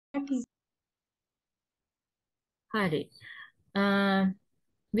Hari.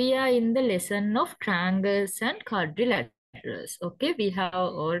 We are in the lesson of triangles and quadrilaterals. Okay, we have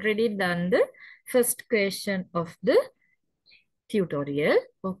already done the first question of the tutorial.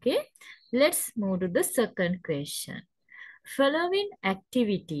 Okay, let's move to the second question. Following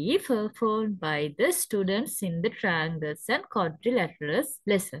activity performed by the students in the triangles and quadrilaterals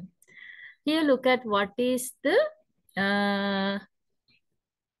lesson. Here, look at what is the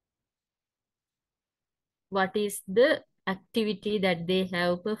activity that they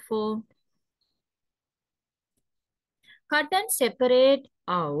have performed. Cut and separate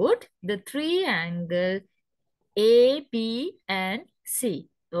out the three angles A, B, and C.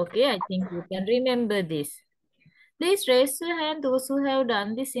 Okay, I think you can remember this. Please raise your hand those who have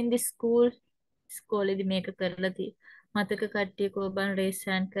done this in the school. ස්කෝලේදී මේක කරලා තියෙ. මතක කට්ටිය කෝබන් raise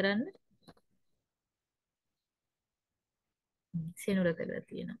hand කරන්න. සිනුර කරලා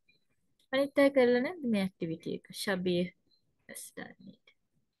තියෙනවා. අනිත් අය කරලා නැද්ද මේ activity එක? Shabir has done it.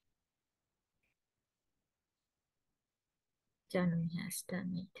 Janvi has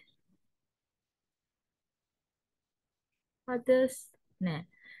done it. Others නෑ.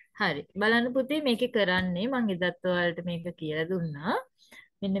 හරි. බලන්න පුතේ මේකේ කරන්නේ මම එදත් ඔයාලට මේක කියලා දුන්නා.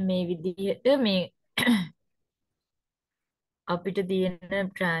 මෙන්න මේ විදිහට මේ අපිට තියෙන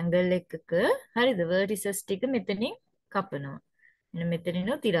triangle එකක හරිද vertices ටික මෙතනින් කපනවා. මෙන්න මෙතනින්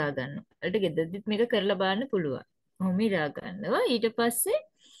තිරා ගන්නවා. ඊට ගෙදරදිත් මේක කරලා බලන්න පුළුවන්. කොහොම ඉරා ගන්නවා. ඊට පස්සේ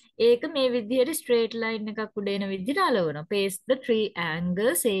ඒක මේ විදිහට straight line එකක් උඩ එන විදිහට අලවනවා. Paste the three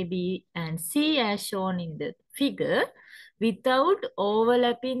angles A, B and C as shown in the figure without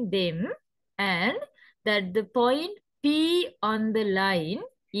overlapping them, and that the point P on the line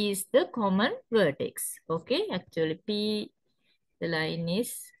is the common vertex. Okay, actually P, the line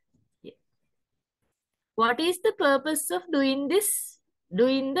is here. What is the purpose of doing this?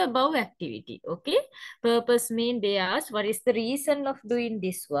 Doing the above activity. Okay, purpose means they ask what is the reason of doing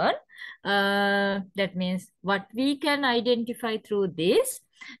this one. That means what we can identify through this.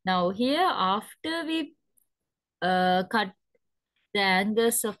 Now here, after we cut the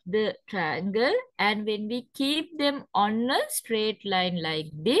angles of the triangle, and when we keep them on a straight line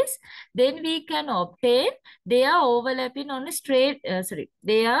like this, then we can obtain they are overlapping on a straight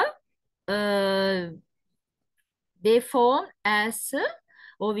they form as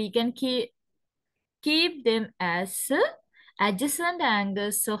or we can keep them as adjacent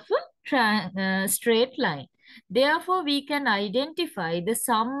angles of a straight line. Therefore, we can identify the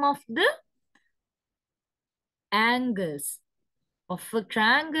sum of the angles of a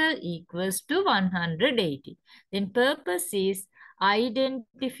triangle equals to 180. Then purpose is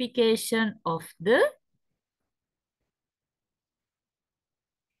identification of the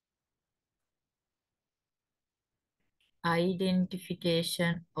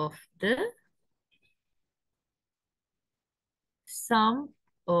sum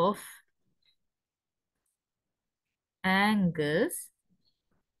of angles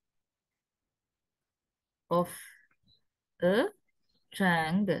of a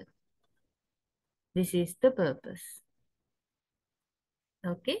triangle. This is the purpose.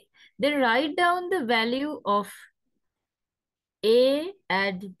 Okay. Then write down the value of A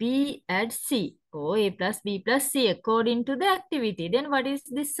add B add C, or A plus B plus C according to the activity. Then what is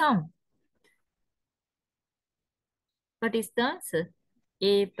the sum? What is the answer?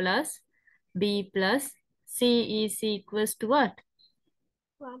 A plus B plus C is equals to what?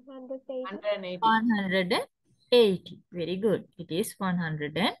 180. 180. Very good. It is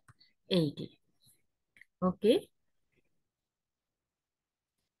 180. Okay.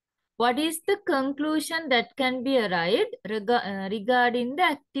 What is the conclusion that can be arrived regarding the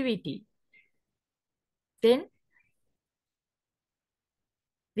activity? Then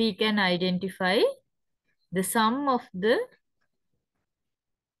we can identify the sum of the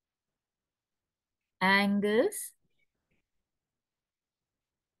angles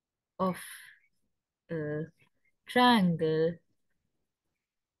of a triangle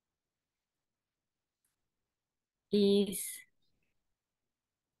is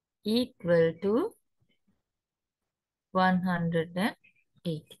equal to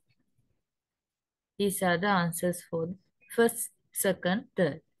 180. These are the answers for first, second,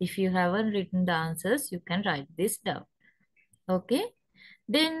 third. If you haven't written the answers, you can write this down. Okay.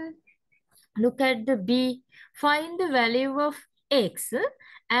 Then look at the B. Find the value of x,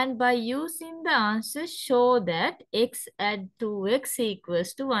 and by using the answer, show that x add 2x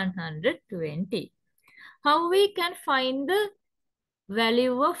equals to 120. How we can find the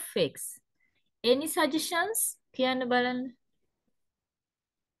value of x? Any suggestions? කියන්න බලන්න.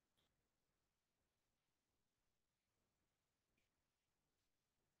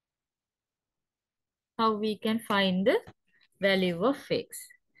 how we can find the value of x.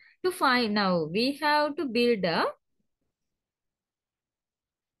 To find now, we have to build a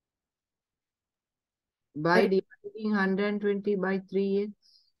by dividing 120 by 3x.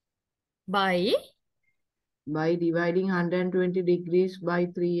 by Dividing 120 degrees by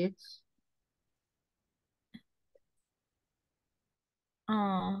 3x.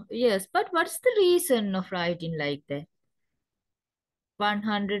 yes, but what's the reason of writing like that?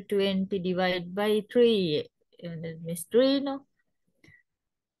 120 divided by 3. Miss 3 no?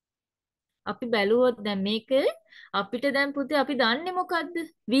 අපි බැලුවොත් දැන් මේක අපිට දැන් පුතේ අපි දන්නේ මොකද්ද?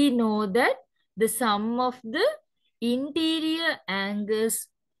 We know that the sum of the interior angles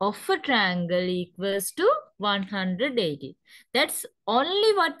of a triangle equals to 180. That's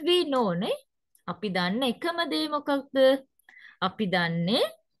only what we know නේ. අපි දන්න එකම දේ මොකක්ද? අපි දන්නේ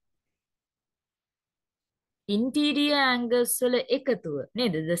interior angles වල එකතුව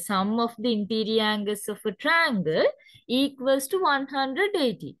නේද? The sum of the interior angles of a triangle equals to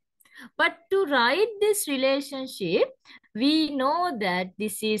 180. But to write this relationship, we know that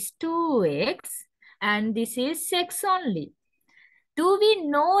this is 2x and this is x only. Do we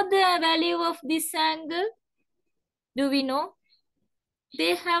know the value of this angle? Do we know?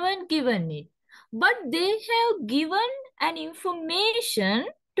 They haven't given it. But they have given an information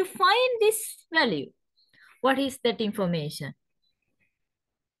to find this value. What is that information?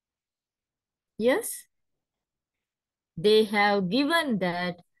 Yes? They have given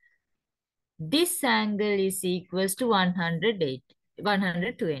that this angle is equals to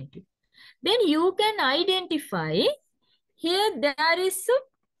 120. Then you can identify here there is a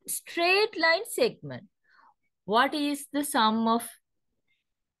straight line segment. What is the sum of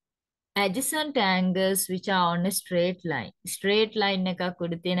adjacent angles which are on a straight line? Straight line එකක්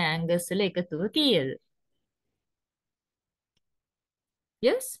උඩ තියෙන angles වල එකතුව කීයද?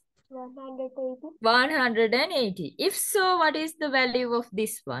 Yes? 180. 180. If so, what is the value of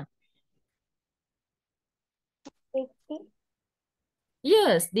this one? 60.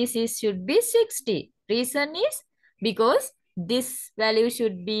 Yes, this is should be 60. Reason is because this value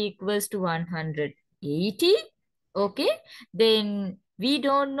should be equals to 180. Okay, then we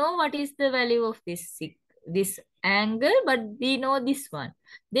don't know what is the value of this angle, but we know this one.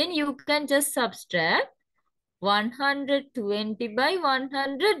 Then you can just subtract 120 by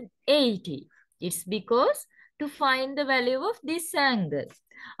 180. It's because to find the value of this angle.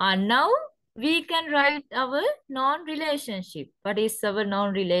 And now we can write our non-relationship. What is our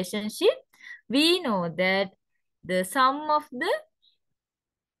non-relationship? We know that the sum of the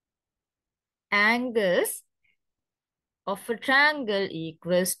angles of a triangle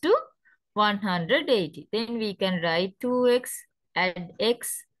equals to 180. Then we can write 2x add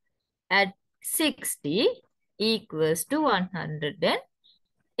x at 60 equals to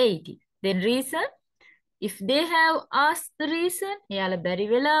 180. Then reason? If they have asked the reason, එයාලා බැරි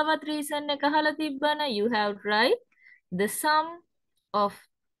වෙලාවත් reason එක අහලා තිබ්බනම් you have to write the sum of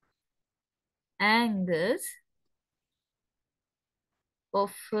angles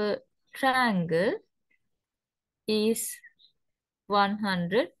of a triangle is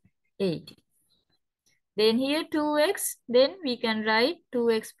 180. Then here 2x, then we can write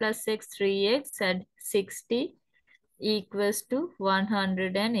 2x plus x, 3x and 60 equals to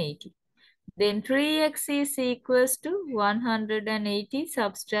 180. Then 3x is equals to 180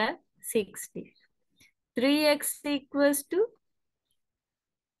 subtract 60. 3x equals to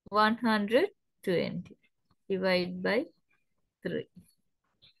 120 divided by 3.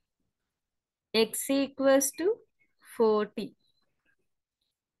 X equals to 40.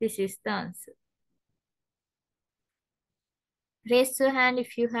 This is the answer. Raise your hand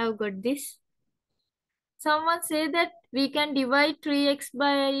if you have got this. Someone say that we can divide 3x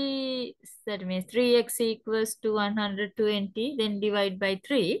by, that means 3x equals to 120, then divide by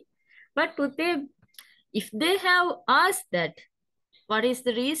 3. But if they have asked that, what is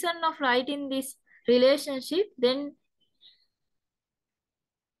the reason of writing this relationship, then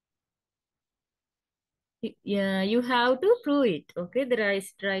you have to prove it. Okay, there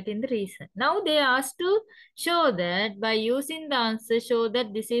is right in the reason. Now they asked to show that by using the answer, show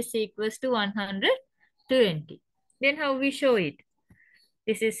that this is equals to 120. Then how we show it?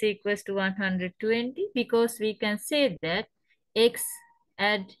 This is equals to 120 because we can say that x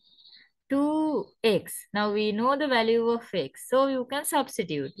add 2x. Now we know the value of x, so you can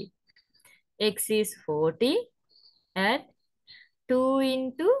substitute it. X is 40, add 2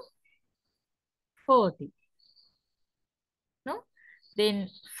 into 40. No? Then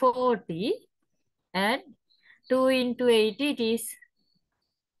 40 add 2 into 80, it is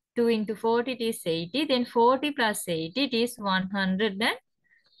 2 into 40, it is 80. Then 40 plus 80, it is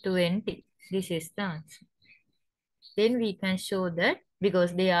 120. This is the answer. Then we can show that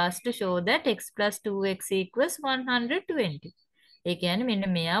because they asked to show that x plus 2x equals 120. ඒ කියන්නේ මෙන්න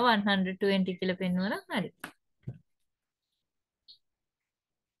මෙයා 120 කියලා පෙන්වනවා හරි.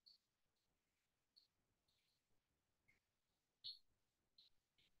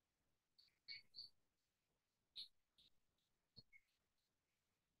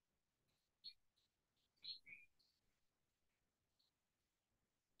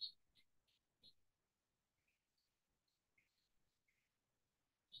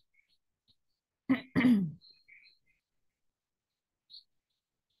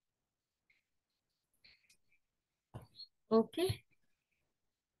 Okay.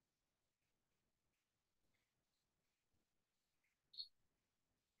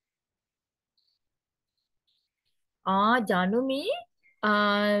 Janumi,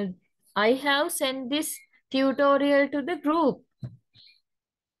 I have sent this tutorial to the group.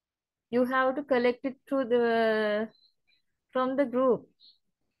 You have to collect it through the from the group.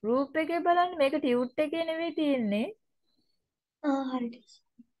 Group එකේ බලන්න මේක tute එකේ නෙවෙයි තියෙන්නේ. හරි.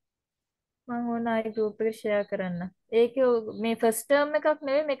 මම ඕන ආයි group එකට share කරන්න. ඒකේ මේ first term එකක්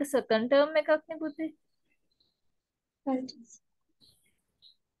නෙවෙයි මේක second term එකක් නේ පුතේ. හරි.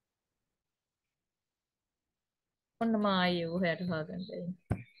 ඔන්න මම ආයි ඔහයට හොයාගන්න බැරි.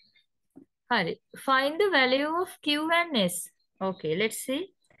 හරි. Find the value of Q and S. Okay, let's see.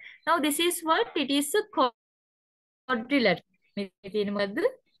 Now this is what? It is a quadrilateral. මේකේ තියෙන මොකද්ද?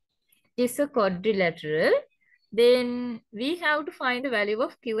 It is a quadrilateral. Then we have to find the value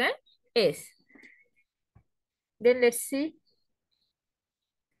of Q and S. Then let's see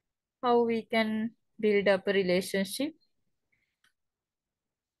how we can build up a relationship.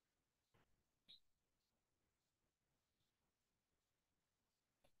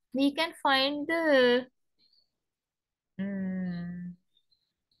 We can find the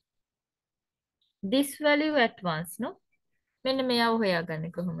this value at once, no? මෙන්න මෙයාව හොයාගන්නේ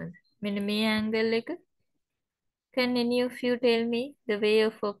කොහොමද? මෙන්න මේ angle එක. Can any of you tell me the way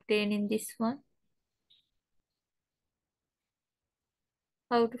of obtaining this one?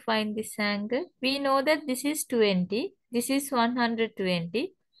 How to find this angle? We know that this is 20. This is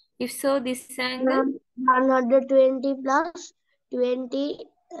 120. If so, this angle? 120 plus 20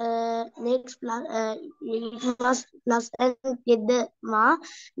 next plus and get the mark.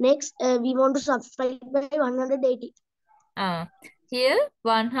 Next we want to subtract by 180. Here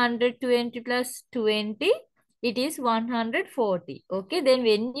 120 plus 20, it is 140. Okay, then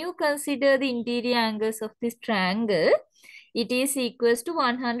when you consider the interior angles of this triangle, it is equals to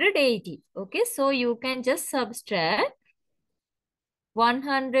 180. Okay, so you can just subtract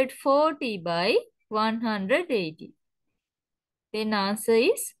 140 by 180. Then answer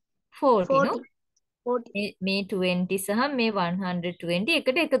is 40, no? 40. මේ 20 සහ මේ 120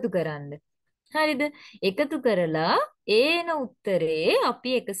 එකට එකතු කරන්න. හරිද? එකතු කරලා ඒන උත්තරේ අපි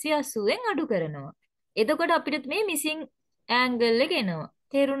 180ෙන් අඩු කරනවා. එතකොට අපිට මේ මිසිං ඇන්ගල් එක එනවා.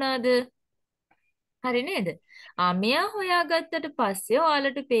 තේරුණාද? හරි නේද? මෙයා හොයාගත්තට පස්සේ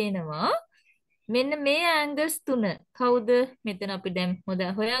ඔයාලට පේනවා මෙන්න මේ ඇන්ගල්ස් තුන. කවුද? මෙතන අපි දැන්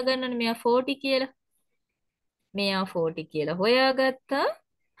හොයාගන්න ඕනේ මෙයා 40 කියලා. මෙයා 40 කියලා හොයාගත්තා.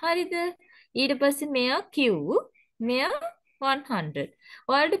 හරිද? ඊට පස්සේ මෙයා Q, මෙයා 100.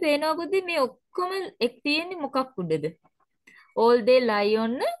 ඔයාලට පේනවා බුද්ධි මේ ඔක්කොම එක් තියෙන්නේ මොකක් උඩද? All they lie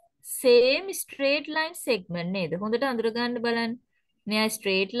on the same straight line segment නේද? හොඳට අඳුර ගන්න බලන්න. මෙයා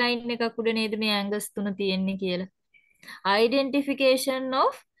straight line එකක් උඩ නේද මේ angles තුන තියෙන්නේ කියලා. Identification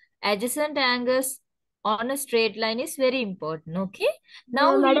of adjacent angles on a straight line is very important. Okay. Now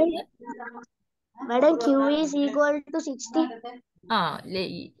Madam, Q is equal to 60.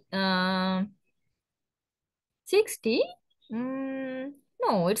 60?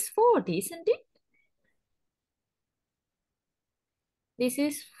 No, it's 40, isn't it? This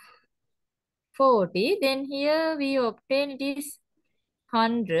is 40. Then here we obtain it is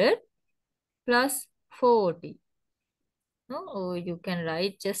 100 plus 40. No, you can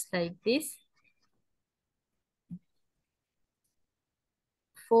write just like this.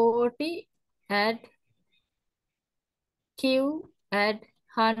 40 add Q add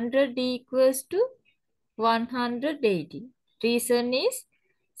 100 equals to 180. Reason is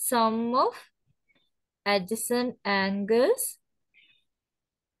sum of adjacent angles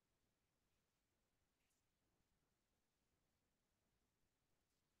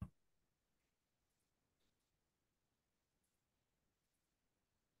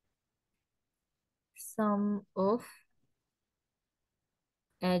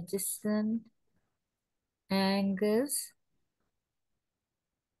adjacent angles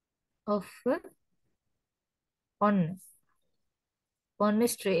of on a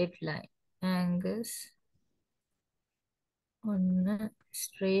straight line. angles on a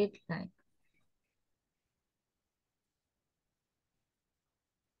straight line.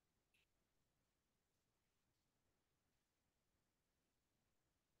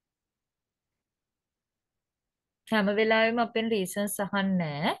 හැම වෙලාවෙම අපෙන් reasons අහන්නේ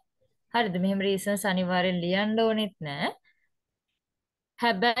නැහැ. හරිද? මෙහෙම reasons අනිවාර්යෙන් ලියන්න ඕනෙත් නැහැ.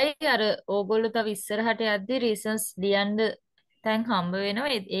 හැබැයි අර ඕගොල්ලෝ තව ඉස්සරහට යද්දී reasons ලියන්න තැන් හම්බ වෙනවා.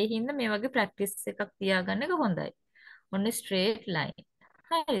 ඒ හින්දා මේ වගේ practice එකක් තියාගන්න එක හොඳයි. ඔන්න straight line.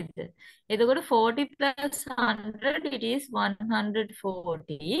 හරිද? එතකොට 40 plus 100 it is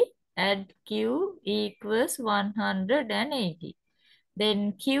 140. Add Q equals 180. Then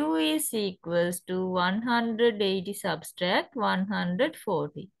Q is equals to 180 subtract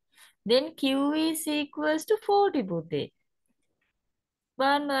 140. Then Q is equals to 40 පුතේ.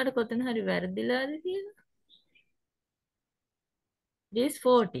 බලන්න ඔයාලට කොතන හරි වැරදිලාද කියලා. This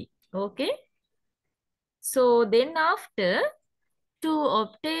 40. Okay. So then after to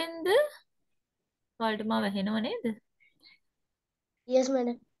obtain the ඔයාලට මම වැහෙනව නේද? Yes,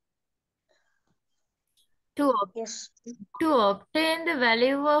 madam. Yes. To obtain the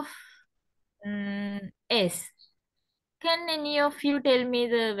value of S. Can any of you tell me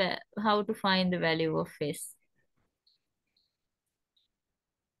how to find the value of S?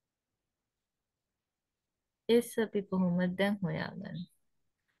 S අපි කොහොමද දැන් හොයාගන්නේ?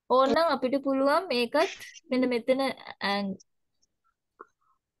 ඕනනම් අපිට පුළුවන් මේකත් මෙන්න මෙතන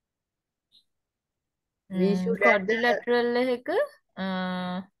We should add the quadrilateral එක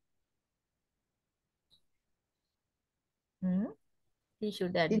we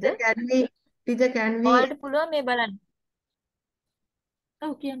should add the teacher, can we ඔයාලට පුළුවන් මේ බලන්න.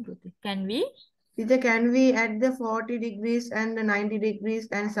 ඔව් කියන්න පුතේ. can we add the 40 degrees and the 90 degrees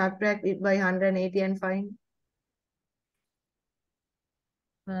and subtract it by 180 and find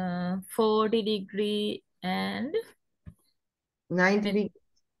 40 degree and 90 degree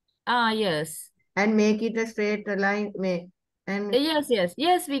yes. and make it a straight line and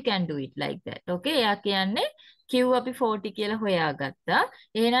yes we can do it like that. Okay, එයා කියන්නේ Q අපි 40 කියලා හොයාගත්තා.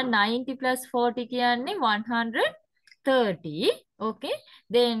 එහෙනම් 90 plus 40 කියන්නේ 130. Okay,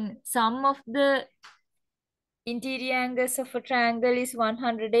 then sum of the interior angles of a triangle is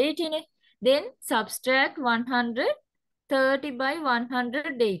 180 නේ. Then subtract 130 by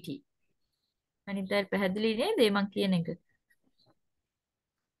 180. අනිත් අය පැහැදිලි නේද මං කියන එක?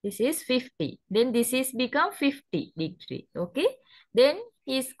 This is 50. Then this is become 50 degree. Okay. Then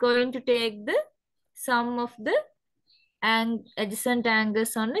he is going to take the sum of the adjacent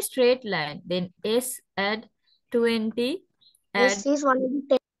angles on a straight line. Then S add 20 add This is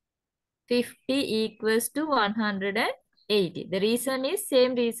 110. 50 equals to 180. The reason is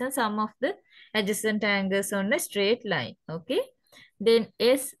same reason, sum of the adjacent angles on a straight line. Okay. Then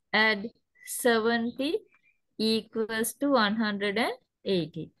S add 70 equals to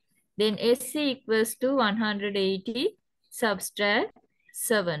 180. Then S equals to 180 subtract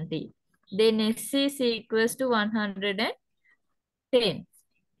 70. Then S is equals to 110.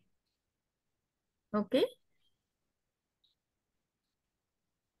 Okay.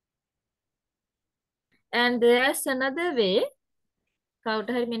 And there's another way. කවුට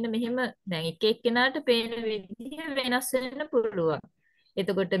හරි මෙන්න මෙහෙම දැන් එක එක්කෙනාට පේන විදිහ වෙනස් වෙන්න පුළුවන්.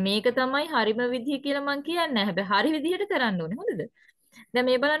 එතකොට මේක තමයි හරිම විදිහ කියලා මම කියන්නේ. හැබැයි හරි විදිහට කරන්න ඕනේ. හොඳද? දැන්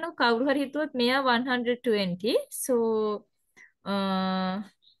මේ බලන්න කවුරු හරි හිතුවොත් මෙයා 120. So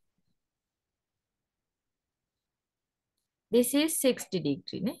this is 60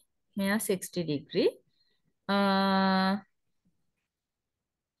 degree නේ. මෙයා 60 degree.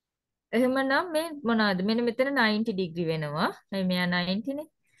 එහෙමනම් මේ මොනවාද? මෙන්න මෙතන 90 degree වෙනවා. මෙයා 90 නේ.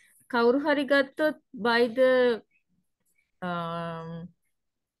 කවුරු හරි ගත්තොත් by the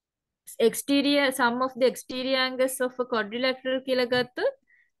exterior sum of the exterior angles of a quadrilateral කියලා ගත්තොත්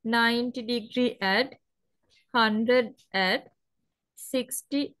 90 degree add 100 add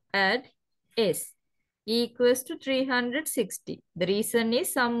 60 add S equals to 360. The reason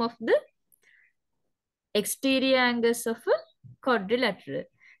is sum of the exterior angles of a quadrilateral.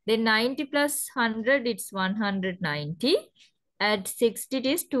 Then 90 plus 100 it's 190. Add 60 it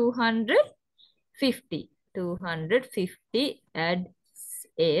is 250. 250 add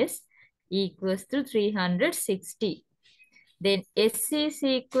S equals to 360. Then S is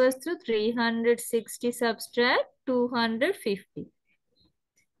equals to 360 subtract 250.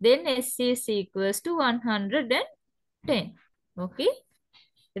 Then S is equals to 110. Okay.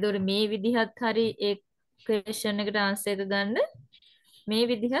 එතකොට මේ විදිහත් හරි ඒ question එකට answer එක ගන්න මේ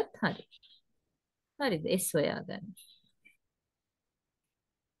විදිහත් හරි. හරිද? S හොයාගන්න.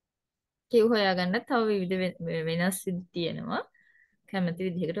 Q හොයාගන්න තව විවිධ වෙනස් තියෙනවා. කැමති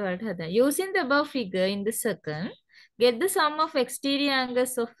විදිහකට ඔයාලට හදන්න. Using the above figure in the second, get the sum of exterior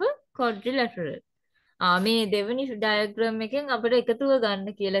angles of a quadrilateral. මේ දෙවෙනි ඩයග්‍රෑම් එකෙන් අපිට එකතුව ගන්න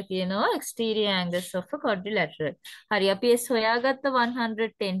කියලා කියනවා exterior angles of a quadrilateral. හරි අපි S හොයාගත්ත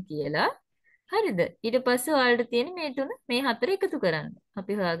 110 කියලා. හරිද? ඊට පස්සේ ඔයාලට තියෙන මේ තුන මේ හතර එකතු කරන්න.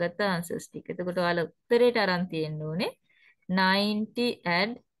 අපි හොයාගත්ත answers ටික. එතකොට ඔයාලා උත්තරේට අරන් තියෙන්න ඕනේ 90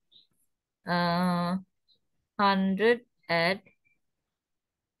 add 100 add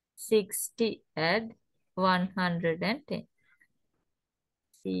 60 add 110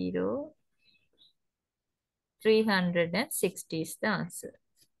 0 360 is the answer.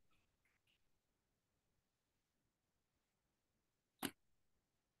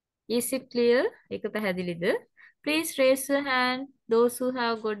 Is it clear? එක පැහැදිලිද? Please raise your hand those who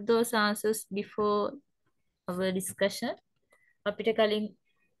have got those answers before our discussion. අපිට කලින්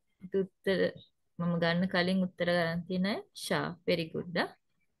උත්තර මම ගන්න කලින් උත්තර ගන්න තියෙන අය. ෂා very good.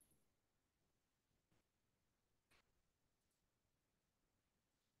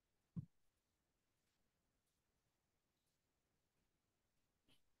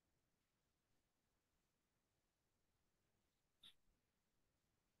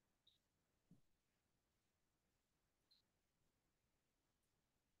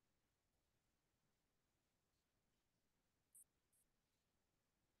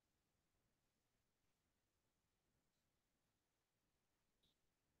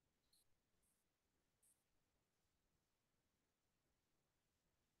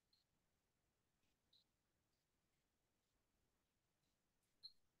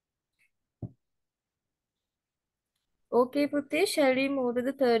 Okay පුතේ, shall we move to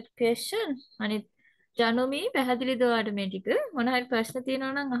the third question? අනිත් ජනෝමි පැහැදිලිද ඔයාලට මේ ටික? මොන හරි ප්‍රශ්න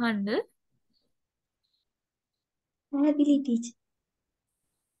තියෙනවා නම් අහන්න. පැහැදිලි ටීචර්.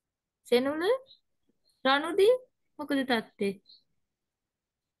 සෙනුල රණුදි මොකද තත්ත්වේ?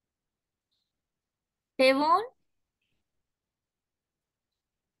 Devon,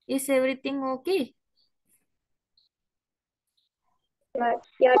 is everything okay?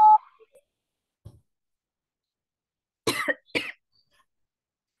 Yeah.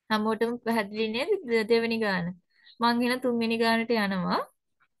 හැමෝටම පැහැදිලි නේද දෙවෙනි ගාන? මං එහෙනම් තුන්වෙනි ගානට යනවා.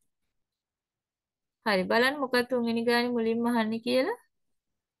 හරි බලන්න මොකක්ද තුන්වෙනි ගානේ මුලින්ම අහන්නේ කියලා.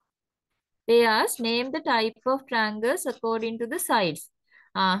 They asked name the type of triangles according to the sides.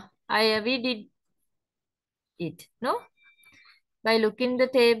 We did it, no? By looking the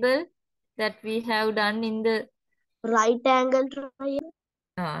table that we have done in the Right angle triangle.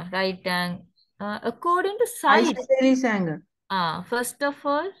 right angle. According to sides. Isosceles angle. First of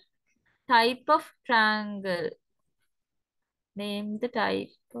all, type of triangle. Name the type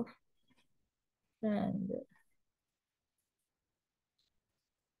of triangle.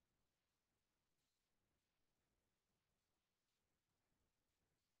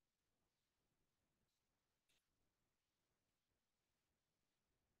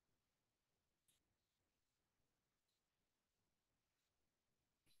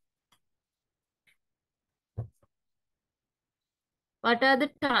 What are the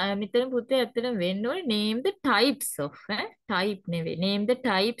මෙතන පුතේ ඇත්තටම වෙන්න ඕනේ name the types of type නෙවෙයි name the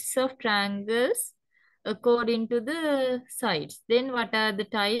types of triangles according to the sides. Then what are the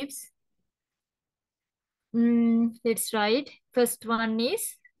types? Let's write. First one is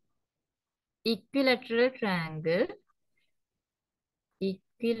equilateral triangle.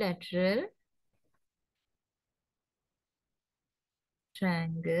 Equilateral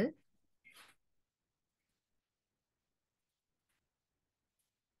triangle.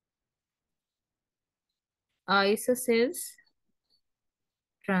 Isosceles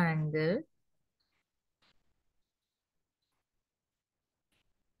triangle.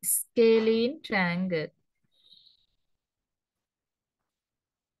 Scalene triangle.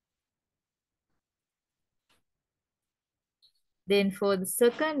 Then for the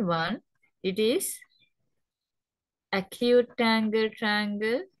second one, it is acute angle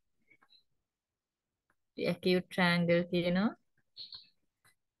triangle. The acute triangle, you know.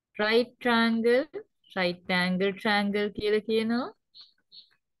 Right triangle, right angle triangle කියලා කියනවා.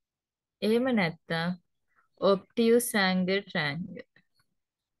 එහෙම නැත්නම් obtuse angle triangle.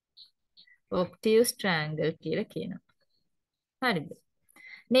 Obtuse triangle කියලා කියනවා. හරිද?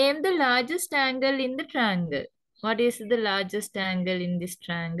 Name the largest angle in the triangle. What is the largest angle in this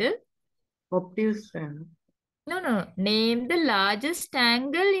triangle? Obtuse triangle. No. Name the largest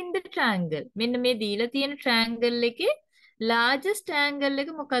angle in the triangle. මෙන්න මේ දීලා තියෙන triangle එකේ largest angle එක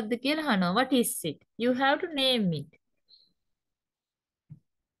මොකක්ද කියලා අහනවා. What is it? You have to name it.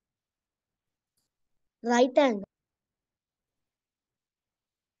 Right angle.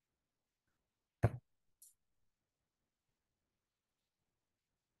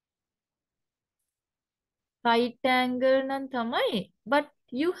 right angle නම් තමයි. But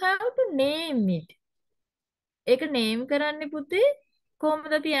you have to name it. ඒක name කරන්නේ පුතේ.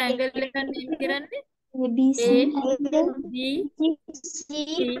 කොහොමද අපි angle එක name කරන්නේ? ABC A angle B C C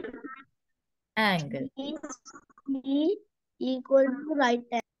angle. equal to right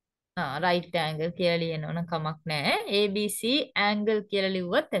angle. right angle කියලා ලියන්න ඕන කමක් නැහැ. ABC angle කියලා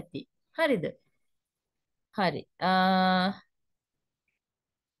ලිව්වත් ඇති. හරිද? හරි.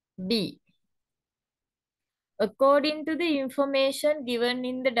 B. According to the information given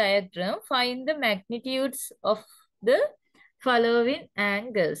in the diagram, find the magnitudes of the following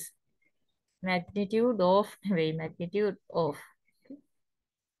angles. Magnitude of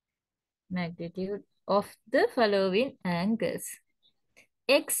the following angles.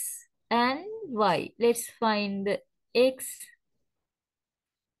 X and Y. Let's find the X.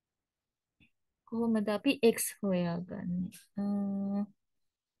 කොහොමද අපි X හොයාගන්නේ?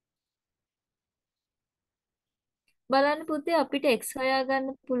 බලන්න පුතේ අපිට X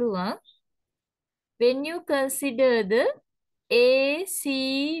හොයාගන්න පුළුවන්. When you consider the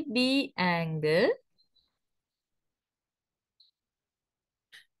ACB angle,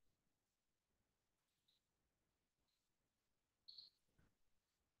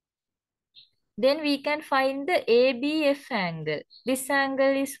 then we can find the ABF angle. This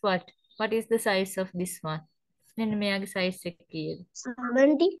angle is what? What is the size of this one? මෙන්න මෙයාගේ size එක කීයද?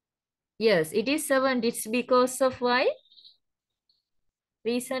 70. Yes, it is 70. It's because of why?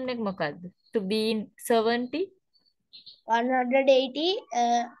 Reason එක මොකද්ද? To be in 70? 180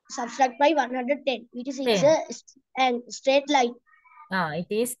 subtract by 110, which is 10. a straight line. It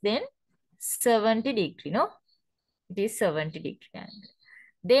is then 70 degree, no? It is 70 degree angle.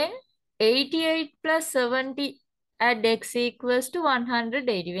 Then 88 plus 70 at x equals to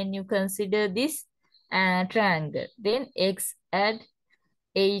 180 when you consider this triangle. Then x add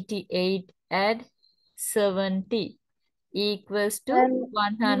 88 add 70 equals to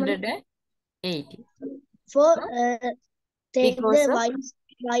 180. For take Because the of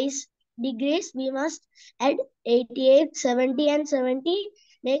y's degrees, we must add 88, 70 and 70.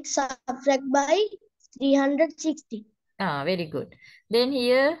 Next subtract by 360. very good. Then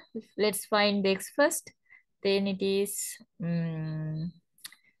here, let's find the x first. Then it is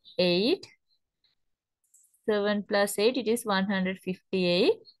 8. 7 plus 8, it is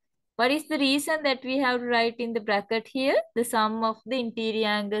 158. What is the reason that we have to write in the bracket here? The sum of the interior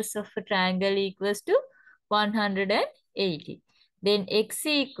angles of a triangle equals to 180. Then x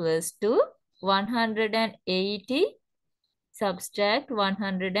equals to 180 subtract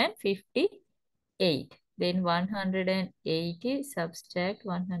 158. Then 180 subtract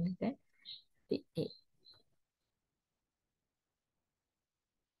 158.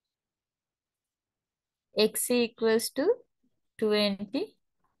 X equals to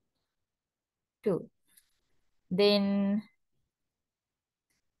 22. Then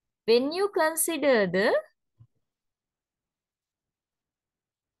when you consider the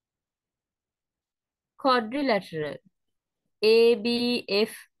quadrilateral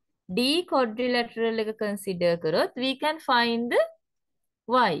ABFD quadrilateral එක consider කරොත් we can find the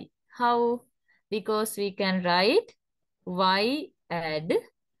y. How? Because we can write y add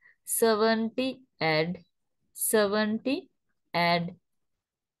 70 add 70 add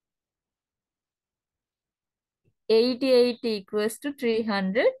 88 equals to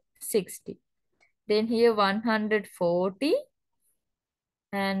 360. Then here 140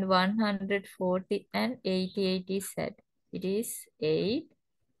 and 140 and 88 is set. It is 8,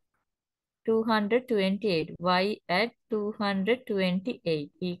 228. Y at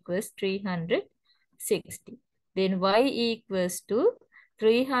 228 equals 360. Then y equals to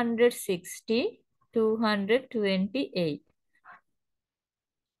 360, 228.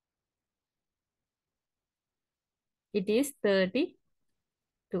 It is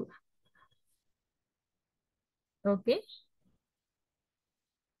 32. Okay.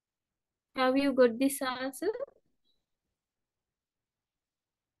 Have you got this answer?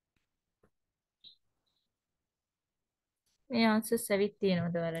 මේ answers ඇවිත්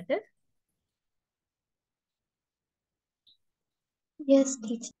තියෙනවද ඔයාලට? Yes,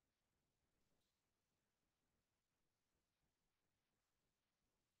 teacher.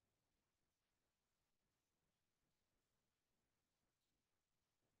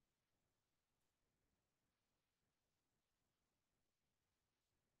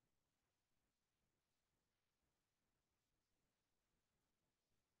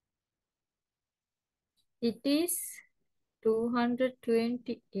 It is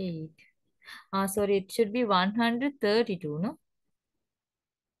 228. Sorry, it should be 132, no?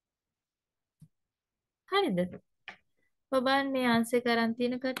 හරිද? ඔබන් මේ answer කරන්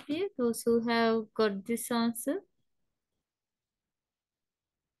තියෙන කට්ටිය those who have got this answer.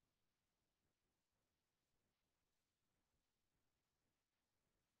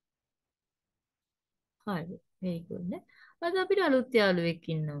 හරි. very good නේ. අද අපිට අලුත් යාළුවෙක්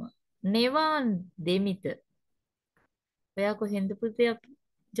ඉන්නවා. නෙවාන් දෙමිත. ඔයා කොහෙන්ද පුතේ අපි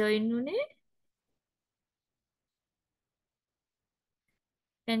join උනේ?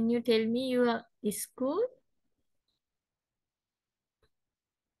 Can you tell me your school?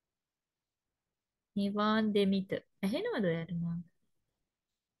 නිවාන් දෙමිත. ඇහෙනවද ඔයාට මම?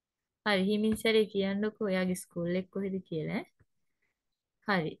 හරි හිමින් සැරේ කියන්නකෝ ඔයාගේ ස්කූල් එක කොහෙද කියලා.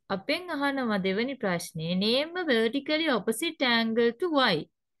 හරි. අපෙන් අහනවා දෙවෙනි ප්‍රශ්නේ. Name a vertically opposite angle to y.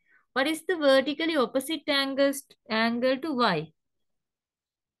 What is the vertically opposite angle to y?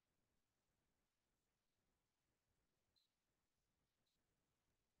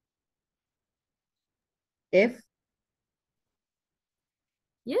 F.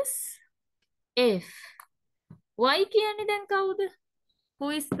 Yes. F. y කියන්නේ දැන් කවුද? Who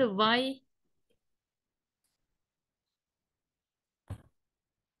is the y?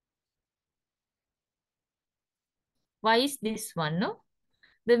 Y is this one, no?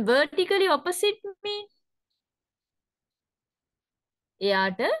 Then vertically opposite mean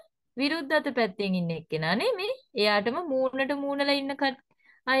එයාට විරුද්ධ අත පැත්තෙන් ඉන්න එක්කෙනා නෙමෙයි. එයාටම මූණට මූණලා ඉන්න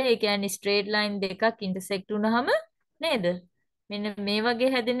අය. ඒ කියන්නේ ස්ට්‍රේට් ලයින් දෙකක් ඉන්ටර්සෙක්ට් වුනහම නේද? මෙන්න මේ වගේ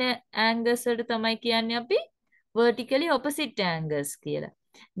හැදෙන angles වලට තමයි කියන්නේ අපි vertically opposite angles කියලා.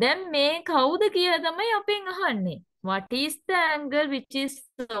 දැන් මේ කවුද කියලා තමයි අපෙන් අහන්නේ. What is the angle which is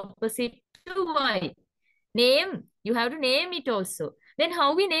opposite to y? Name. You have to name it also. Then how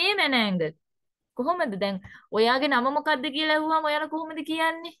we name an angle? කොහොමද දැන් ඔයාගේ නම මොකක්ද කියලා අහුවාම ඔයාලා කොහොමද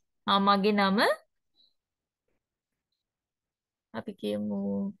කියන්නේ? මගේ නම අපි කියමු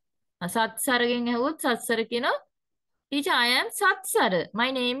සත්සරගෙන් ඇහුවොත් සත්සර කියනවා. Teacher, I am සත්සර. My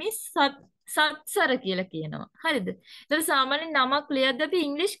name is සත්සර කියලා කියනවා. හරිද? ඒතර සාමාන්‍යයෙන් නමක් ලියද්දී අපි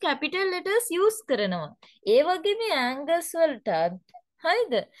English capital letters use කරනවා. ඒ වගේ මේ angles වලට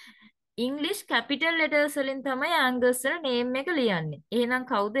හරිද? English capital letters වලින් තමයි angles වල name එක ලියන්නේ. එහෙනම්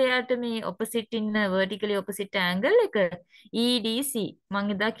කවුද එයාට මේ opposite ඉන්න vertically opposite angle එක? EDC.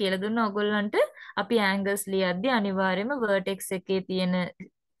 මම එදා කියලා දුන්නා ඔයගොල්ලන්ට අපි angles ලියද්දී අනිවාර්යයෙන්ම vertex එකේ තියෙන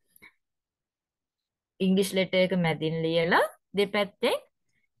English letter එක මැදින් ලියලා දෙපැත්තෙන්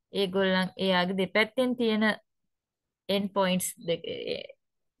ඒගොල්ලන් එයාගේ දෙපැත්තෙන් තියෙන end points දෙක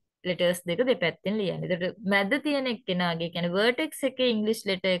letters දෙක දෙපැත්තෙන් ලියන්න. ඒකට මැද තියෙන එක්කෙනාගේ කියන්නේ vertex එකේ English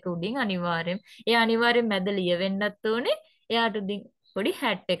letter එක උඩින් අනිවාර්යෙන් මැද ලියවෙන්නත් ඕනේ. එයාට උඩින් පොඩි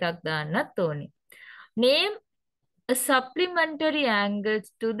hat එකක් දාන්නත් ඕනේ. Name a supplementary angle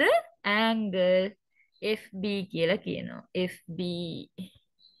to the angle FB කියලා කියනවා. FB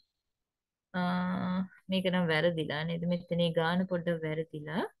මේක නම් වැරදිලා නේද? මෙතන ගාන පොඩ්ඩක්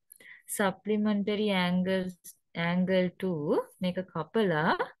වැරදිලා. supplementary angle to මේක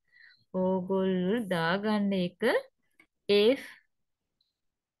කපලා ඕගොල්ලෝ දාගන්න එක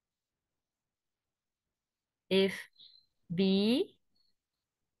FBA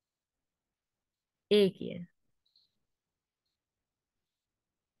කියන.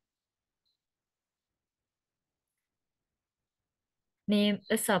 Name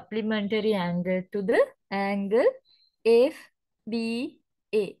a supplementary angle to the angle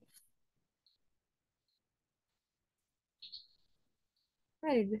FBA.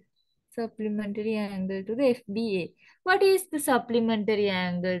 Right. Supplementary angle to the FBA. What is the supplementary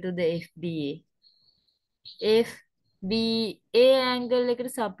angle to the FBA? FBA angle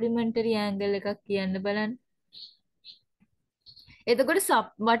එකට supplementary angle එකක් කියන්න බලන්න. එතකොට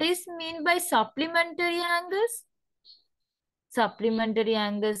what is mean by supplementary angles? Supplementary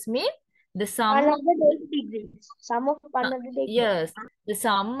angles mean the sum of 180 degrees. Sum of 180 degrees. yes, the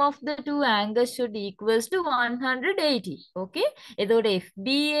sum of the two angles should equals to 180. Okay? එතකොට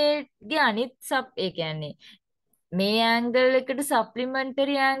FBA ගේ අනිත් ඒ කියන්නේ මේ angle එකට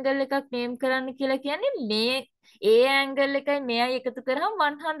supplementary angle එකක් name කරන්න කියලා කියන්නේ මේ A angle එකයි මෙයයි එකතු කරාම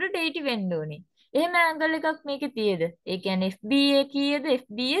 180 වෙන්න ඕනේ. එහෙම angle එකක් මේකේ තියෙද? ඒ කියන්නේ FBA කීයද?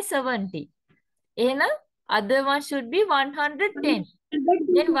 FBA 70. එහෙනම් other one should be 110.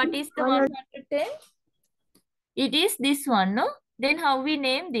 Then what is the 110? It is this one, no? Then how we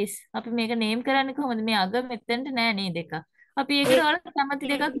name this? අපි මේක name කරන්නේ කොහොමද? මේ අග මෙතනට නෑ නේද එක. අපි ඒකට වල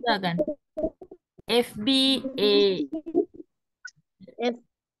කැමති දෙකක් දාගන්න. FBA.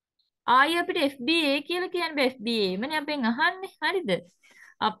 ආයි අපිට FBA කියලා කියන්න බෑ. FBA මනේ අපෙන් අහන්නේ. හරිද?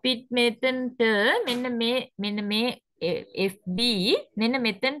 අපිට මෙතනට මෙන්න මේ FB මෙන්න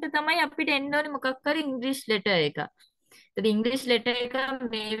මෙතනට තමයි අපිට එන්න ඕනේ මොකක් හරි ඉංග්‍රීසි ලෙටර් එකක්. ඒත් ඉංග්‍රීසි ලෙටර් එක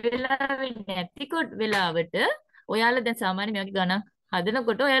මේ වෙලාවේ නැතිකොට වෙලාවට ඔයාලා දැන් සාමාන්‍ය මේ වගේ ගණන්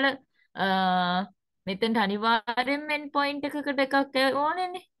හදනකොට ඔයාලා මෙතෙන්ට අනිවාර්යෙන්ම end point එකකට එකක්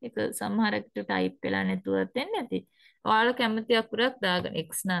ඕනේනේ. ඒක සමහරකට ටයිප් වෙලා නැතුවත් වෙන්නේ නැති. ඔයාලා කැමති අකුරක් දාගන්න. x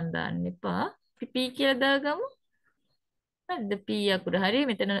නම් දාන්න එපා. p කියලා දාගමු. හරිද? p අකුර හරිය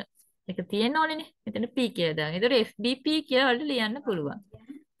මෙතන එක තියෙන්න ඕනේනේ. මෙතන p කියලා දාගන්න. ඒතර FBP කියලා වලට ලියන්න පුළුවන්.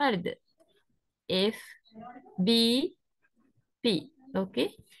 හරිද? FBP. ඕකේ.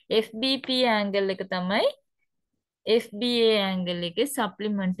 FBP angle එක තමයි FBA angle එකේ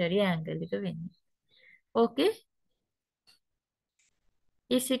supplementary angle එක වෙන්නේ. Okay?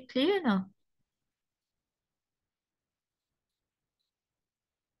 Is it clear now?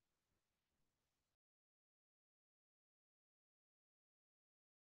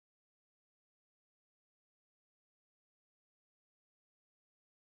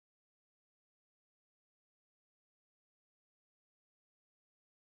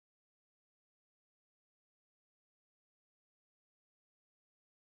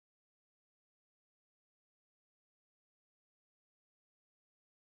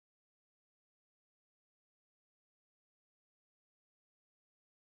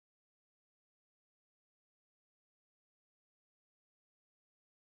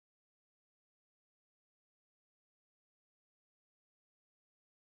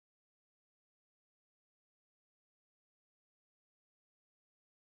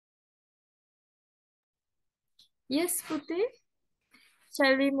 Yes, Puti.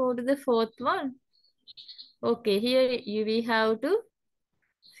 Shall we move to the fourth one? Okay, here we have to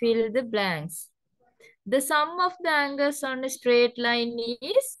fill the blanks. The sum of the angles on a straight line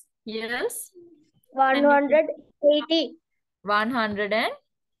is, yes, 180.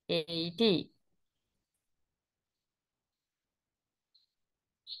 180.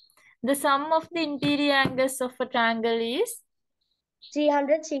 The sum of the interior angles of a triangle is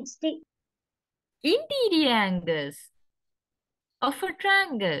 360. interior angles of a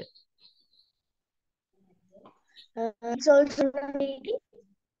triangle. It's also 180.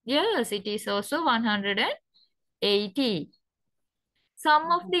 Yes, it is also 180.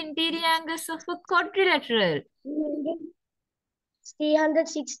 Sum of the interior angles of a quadrilateral.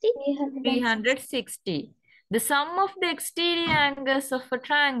 360. 360. The sum of the exterior angles of a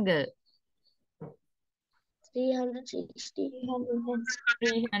triangle. 360.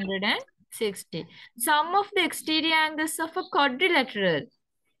 360. Sum of the exterior angles of a quadrilateral.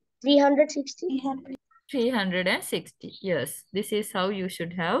 360. 360. Yes, this is how you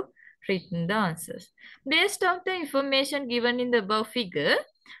should have written the answers. Based on the information given in the above figure,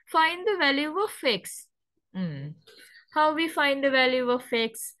 find the value of x. How we find the value of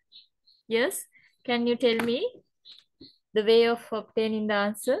x? Yes, can you tell me the way of obtaining the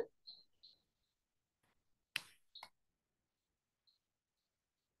answer?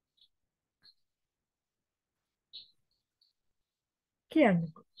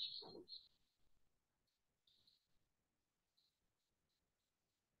 කියන්නකෝ.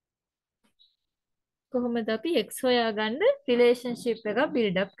 කොහොමද අපි x හොයාගන්න relationship එකක්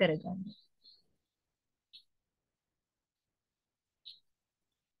build up කරගන්නේ?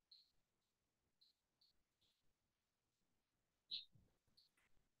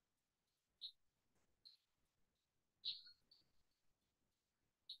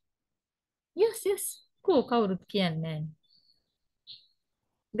 yes. කවුරුත් කියන්නේ නැහැ.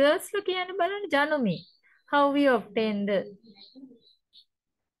 Girls ලා කියන්න බලන්න ජනුමි. How we obtain the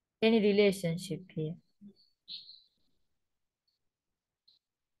any relationship here?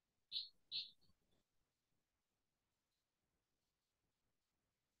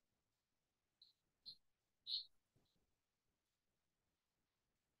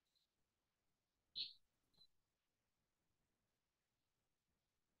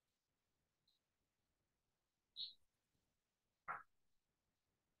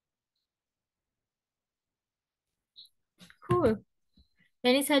 Cool.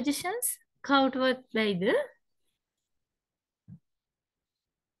 Any suggestions? කවුටවත් බැයිද?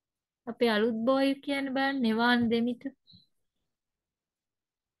 අපේ අලුත් බෝයි කියන්න බලන්න නිවාන් දෙමිට.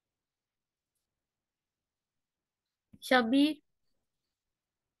 Shabir.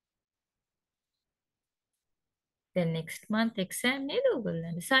 Then next month exam නේද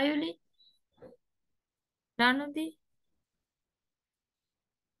ඔයගොල්ලන්ට? සයුලි. රණුදි.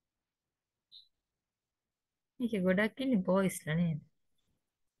 මේක ගොඩක් ඉන්නේ බෝයිස් ලා නේද?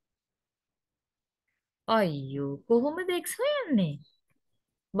 අයියෝ කොහොමද x හොයන්නේ?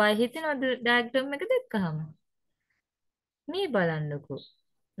 බය හිතෙනවද ඩයග්‍රෑම් එක දැක්කහම? මේ බලන්නකෝ.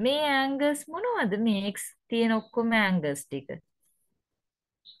 මේ ඇන්ගල්ස් මොනවද මේ x තියෙන ඔක්කොම ඇන්ගල්ස් ටික?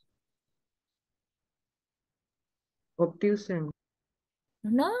 Obtuse angle.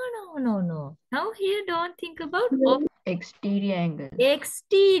 No. Now here don't think about Exterior angles.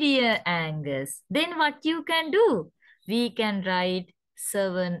 exterior angles. Then what you can do? We can write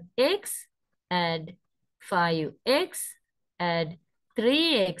 7x, add 5x, add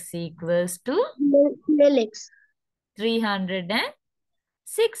 3x equals to 12x.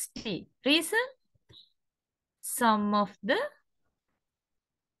 360. Reason? Sum of the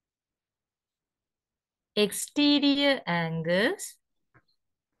exterior angles,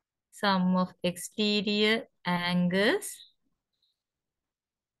 sum of exterior angles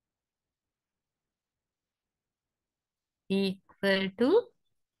equal to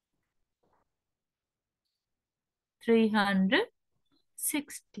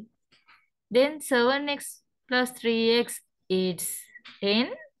 360. Then 7x plus 3x is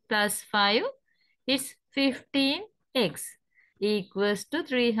 10 plus 5 is 15x equals to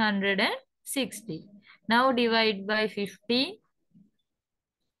 360. Now divide by 15.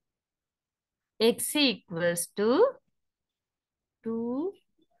 X equals to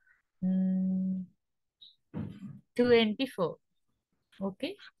 24.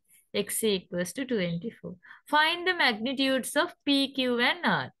 Okay. X equals to 24. Find the magnitudes of P, Q and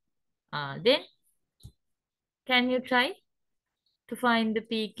R. Then can you try to find the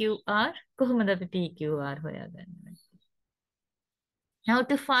P, Q, R? කොහොමද අපි P, Q, R හොයාගන්නේ? Now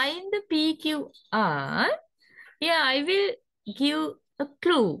to find the P, Q, R, yeah, I will give a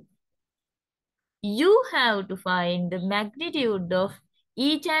clue. You have to find the magnitude of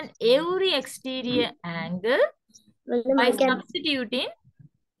each and every exterior angle Madam, by I can. substituting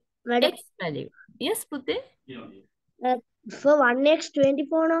Madam, X value. Yes, Pute? for 1x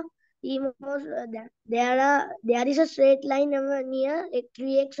 24 no, there is a straight line near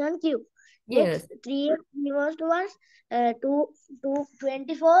 3x and q. Yes. Next 3x equals to us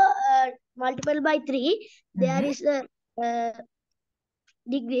 24 multiplied by 3. There is a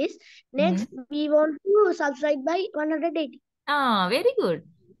degrees. Next we want to subtract by 180. Very good.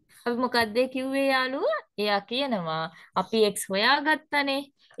 අපි මොකක්ද කිව්වේ යාළුවා? එයා කියනවා අපි x හොයාගත්තනේ.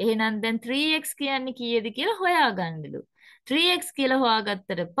 එහෙනම් දැන් 3x කියන්නේ කීයද කියලා හොයාගන්නලු. 3x කියලා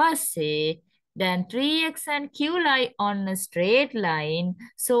හොයාගත්තට පස්සේ then 3x and q lie on a straight line,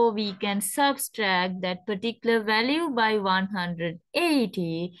 so we can subtract that particular value by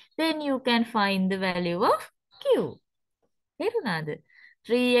 180. Then you can find the value of q. තේරුණාද?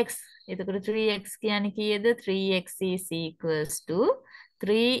 3x එතකොට 3x කියන්නේ කීයද? 3x is equals to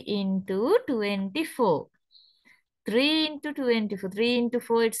 3 into 24. 3 into 24. 3 into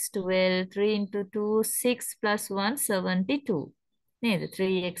 4 it's 12. 3 into 2 6 plus 1 72. නේද?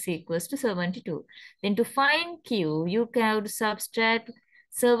 3x equals to 72. Then to find q you have to subtract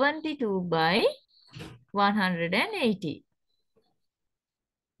 72 by 180.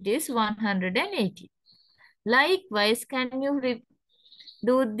 It is 180. Likewise, can you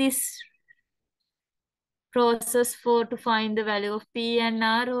do this process for to find the value of P and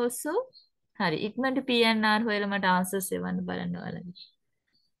R also? හරි. ඉක්මනට P and R හොයලා මට answers එවන්න බලන්න ඔයාලගේ.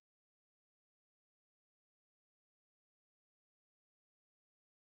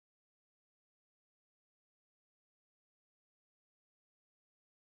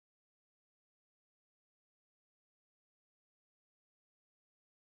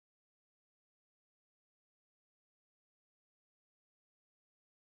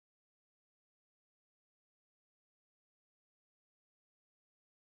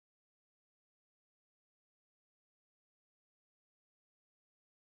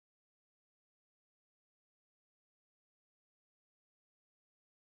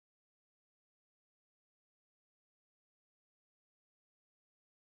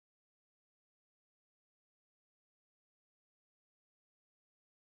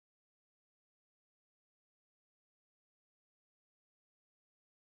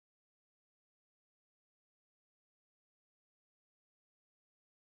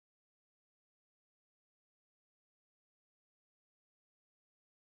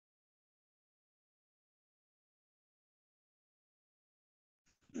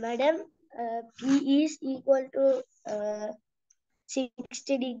 Madam, P is equal to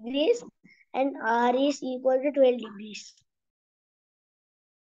 60 degrees and R is equal to 12 degrees.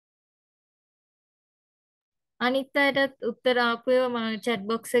 අනිත් අයටත් උත්තර ආපු ඒවා මම chat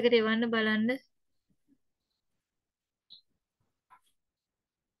box එකට එවන්න බලන්න.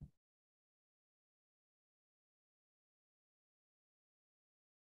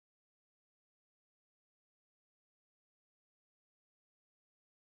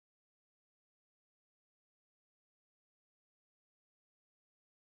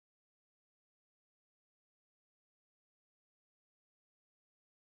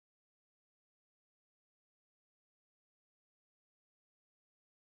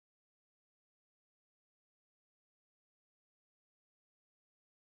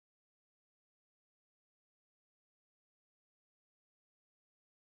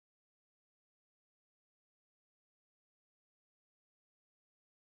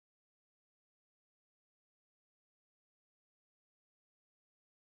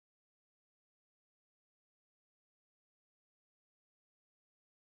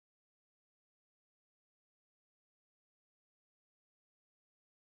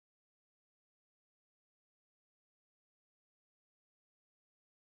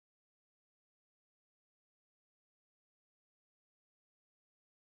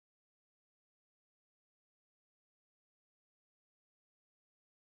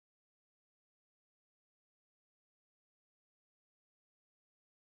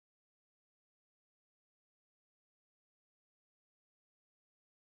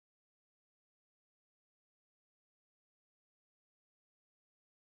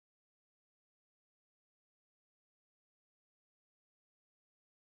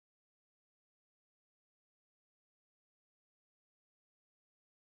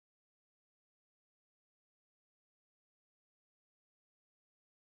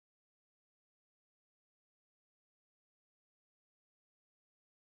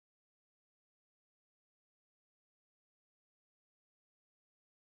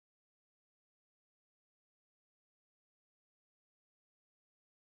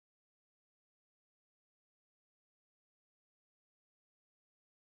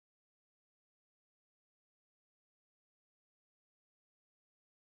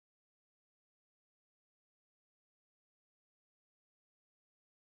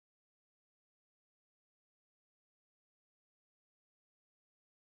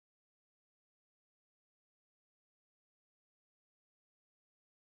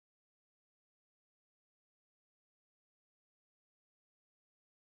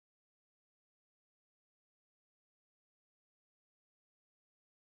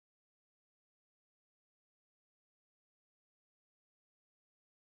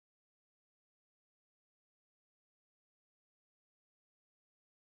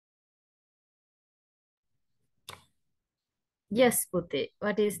 Yes, Pute.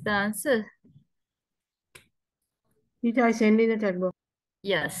 What is the answer? Teacher, I send in the chat box.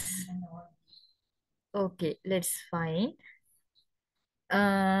 Yes. Okay, let's find.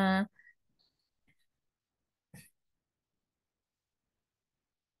 Uh,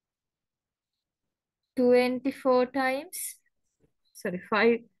 24 times. Sorry,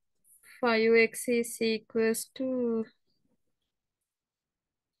 5x is equals to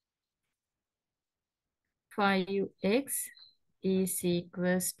 5x is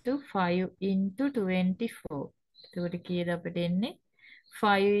equals to 5 into 24. එතකොට කීයද අපිට එන්නේ?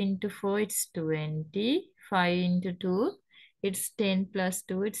 5 into 4 it's 20. 5 into 2 it's 10 plus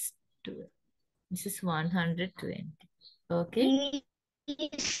 2 it's 2. This is 120. Okay.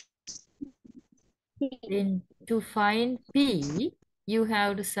 Then to find P, you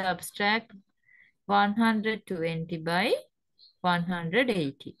have to subtract 120 by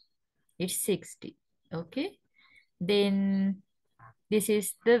 180. It's 60. Okay. Then this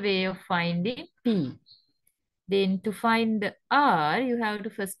is the way of finding P. Then to find the R, you have to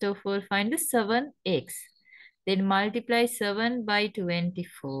first of all find the 7x. Then multiply 7 by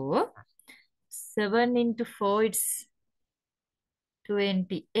 24. 7 into 4, it's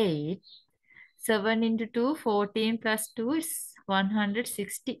 28. 7 into 2, 14 plus 2 is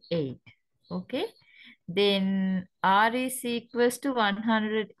 168. Okay. Then R is equals to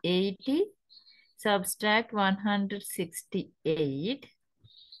 180. Subtract 168.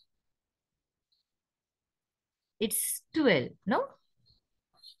 It's 12, no?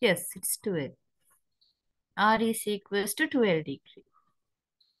 Yes, it's 12. R is equals to 12 degrees.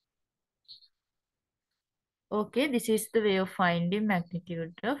 Okay, this is the way of finding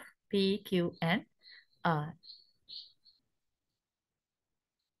magnitude of P, Q, and R.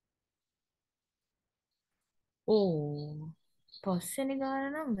 Oh, පස්වෙනි ගාන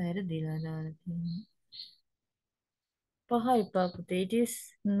නම් වැරදිලා දාලා තියෙනවා. පහයි පාපුතේ. It is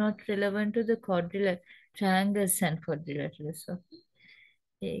not relevant to the triangles and quadrilaterals.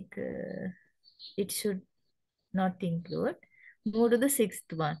 ඒක it should not include. Move to the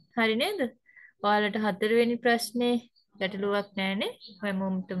sixth one. හරි නේද? ඔයාලට හතරවෙනි ප්‍රශ්නේ ගැටලුවක් නැහැනේ.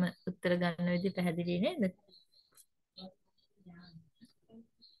 හැමෝටම උත්තර ගන්න විදිහ පැහැදිලි නේද?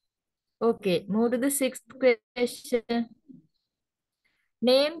 Okay, move to the sixth question.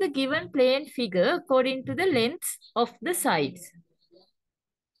 Name the given plane figure according to the lengths of the sides.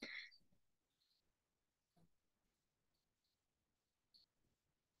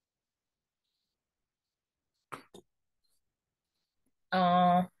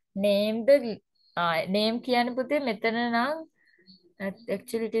 Name the name කියන්නේ පුතේ මෙතන නම්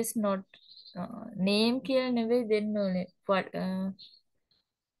actually it is not name කියලා නෙවෙයි දෙන්න ඕනේ.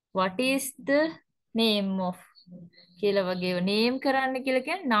 What is the name of කියලා වගේ name කරන්න කියලා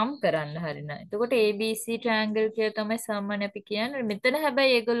කියන්නේ නම් කරන්න හරිනයි. එතකොට ABC triangle කියලා තමයි සාමාන්‍ය අපි කියන්නේ. මෙතන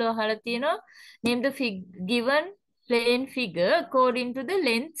හැබැයි ඒගොල්ලෝ අහලා තියෙනවා name the given plane figure according to the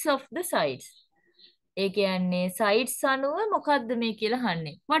lengths of the sides. ඒ කියන්නේ sides අනුව මොකද්ද මේ කියලා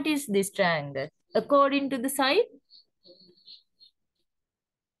අහන්නේ. What is this triangle? According to the side?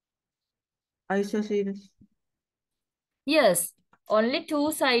 Isosceles. Yes, only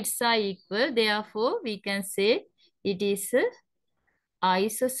two sides are equal. Therefore, we can say it is a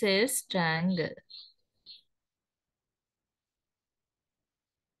isosceles triangle.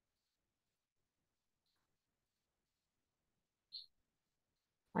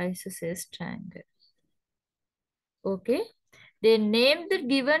 Isosceles triangle. Okay. Then name the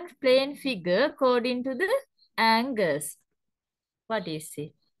given plane figure according to the angles. What is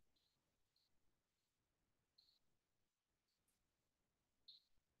it?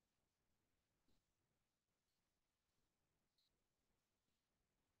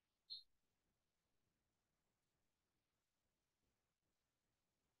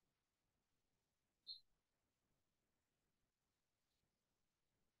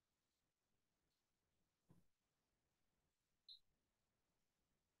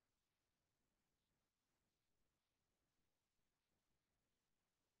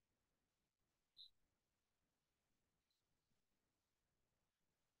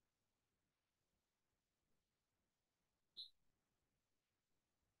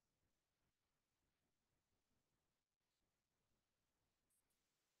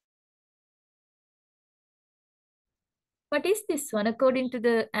 What is this one according to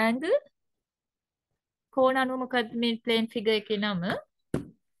the angle? කෝණ අනුව මොකක්ද මේ plane figure එකේ නම?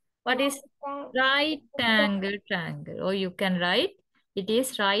 What is right angle triangle? Or you can write it is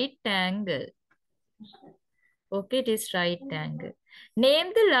right angle. Okay, it is right angle.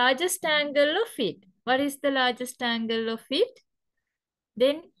 Name the largest angle of it. What is the largest angle of it?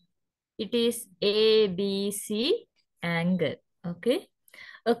 Then it is ABC. angle. Okay.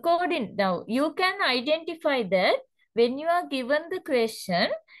 Now you can identify that when you are given the question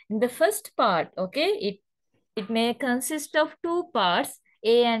in the first part, okay, it may consist of two parts,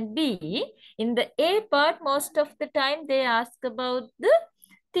 A and B. In the A part, most of the time they ask about the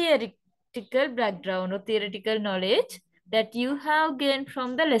theoretical background or theoretical knowledge that you have gained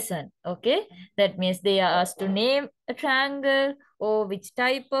from the lesson. Okay, that means they are asked to name a triangle or which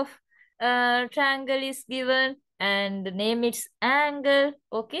type of triangle is given and name its angle.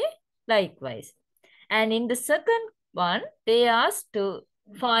 Okay, likewise. And in the second one, they asked to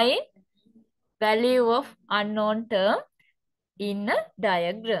find value of unknown term in a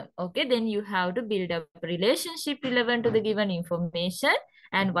diagram. Okay, then you have to build up a relationship relevant to the given information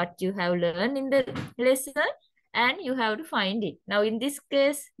and what you have learned in the lesson, and you have to find it. Now in this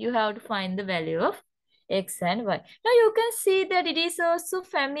case, you have to find the value of x and y. Now you can see that it is also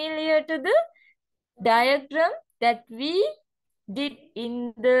familiar to the diagram that we did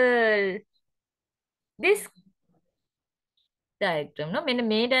in this diagram. No, මෙන්න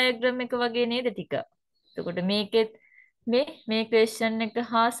මේ diagram එක වගේ නේද ටික. එතකොට මේකෙත් මේ question එක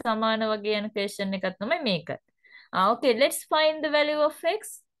හා සමාන වගේ යන question එකක් තමයි මේක. Okay, let's find the value of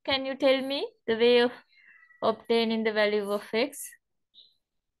x. Can you tell me the way of obtaining the value of x?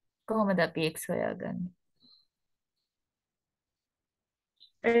 කොහොමද අපි x හොයාගන්නේ?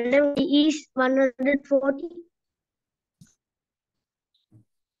 Y is 140.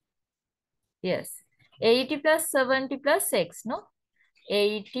 Yes. 80 plus 70 plus x, no?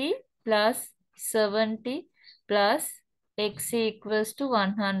 80 plus 70 plus x equals to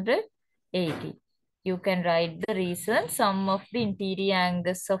 180. You can write the reason. Sum of the interior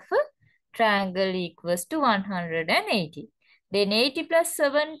angles of a triangle equals to 180. Then 80 plus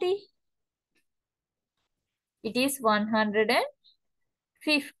 70, it is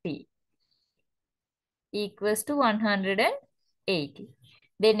 150 equals to 180.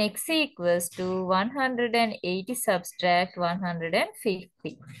 Then x equals to 180 subtract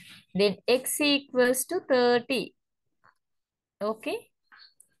 150. Then x equals to 30. Okay.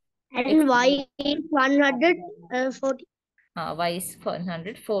 And y is 140. Y is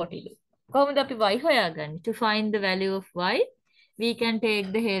 140. කොහොමද අපි y හොයාගන්නේ? To find the value of y, we can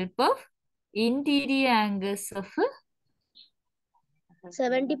take the help of interior angles of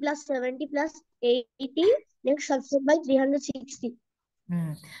 70 plus 70 plus 80. Next subtract by 360.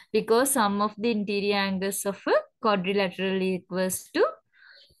 Because sum of the interior angles of a quadrilateral equals to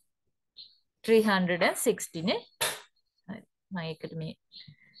 360 නේ. හරි. මම ඒකට මේ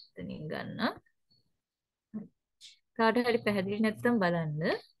එතනින් ගන්නවා. කාට හරි පැහැදිලි නැත්නම් බලන්න.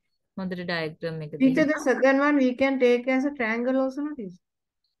 හොඳට diagram එක Teacher, the දෙන්නම්. second one we can take as a triangle also, not is?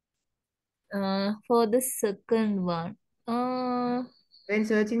 For the second one, When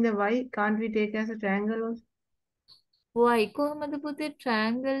searching the y, can't we take as a triangle also? y කොහොමද පුතේ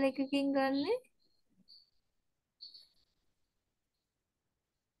triangle එකකින් ගන්නෙ?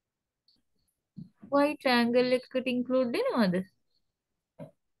 y triangle එකකට include වෙනවද?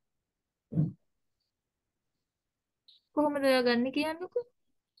 කොහොමද ඔයා ගන්න කියන්නකෝ?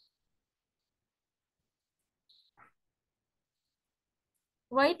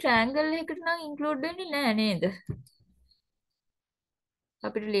 y triangle එකකට නම් include වෙන්නේ නැහැ නේද?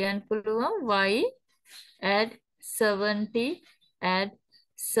 අපිට ලියන්න පුළුවන් y add 70 add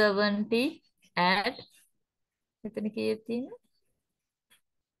 70 add මෙතන කීයක් තියෙනවද?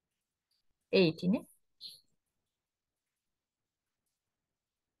 80 නේ.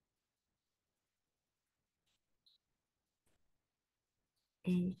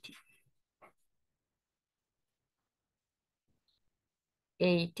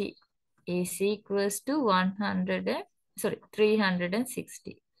 80 is equals to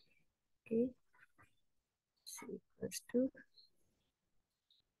 360. Okay, is equals to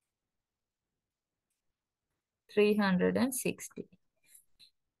 360.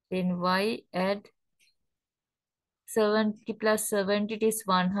 Then y add 70 plus 70, it is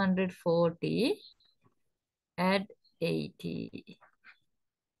 140. Add 80.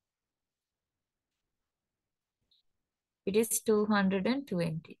 It is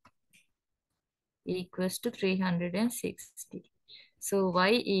 220 equals to 360. So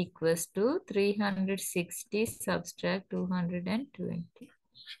y equals to 360 subtract 220.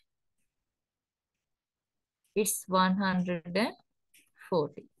 It's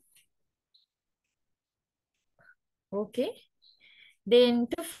 140. Okay. Then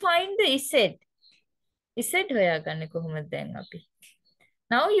to find the z හොයාගන්නේ කොහොමද දැන් අපි?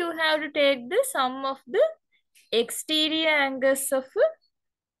 Now you have to take the sum of the exterior angles of a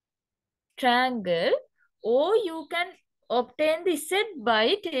triangle, or you can obtain the z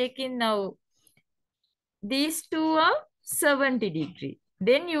by taking now these two are 70 degree.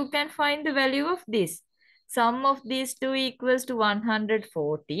 Then you can find the value of this. Sum of these two equals to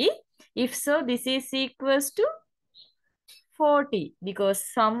 140. If so, this is equals to 40 because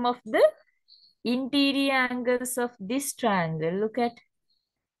sum of the interior angles of this triangle. Look at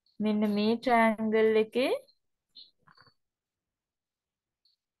මෙන්න මේ triangle එකේ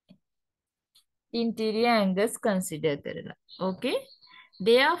interior angles consider කරලා. Okay.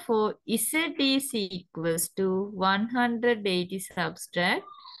 Therefore, Z is equals to 180 subtract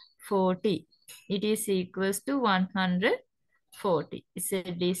 40. It is equals to 140. Z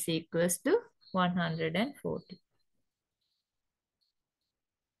is equals to 140.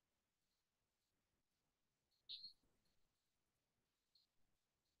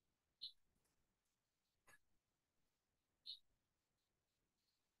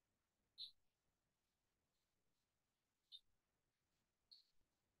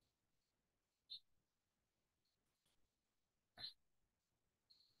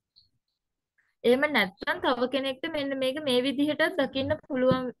 එහෙම නැත්නම් තව කෙනෙක්ට මෙන්න මේක මේ විදිහටත් දකින්න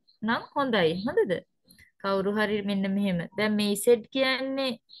පුළුවන් නම් හොඳයි. හොඳද? කවුරු හරි මෙන්න මෙහෙම. දැන් මේ Z කියන්නේ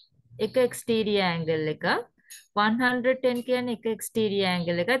එක exterior angle එකක්. 110 කියන්නේ එක exterior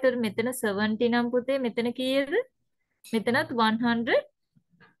angle එකක්. ඒතකොට මෙතන 70 නම් පුතේ මෙතන කීයද? මෙතනත්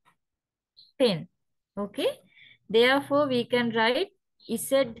 110. Okay? Therefore, we can write Z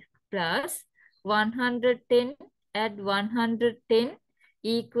plus 110 add 110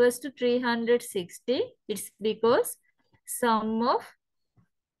 equals to 360. It's because sum of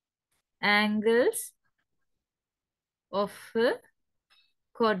angles of a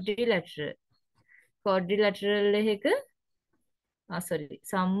quadrilateral. Quadrilateral එක sorry,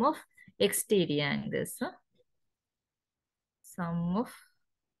 sum of exterior angles. Sum of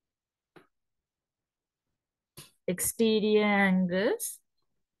exterior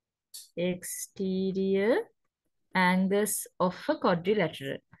angles of a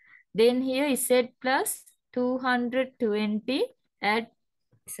quadrilateral. Then here is Z plus 220 add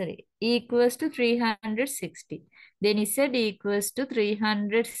equals to 360. Then Z equals to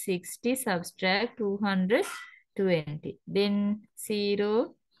 360 subtract 220. Then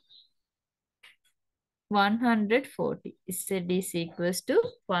 0 140. Z is equals to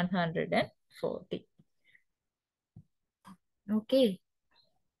 140. Okay.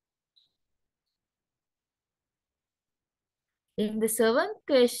 In the seventh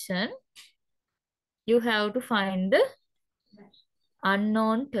question, you have to find the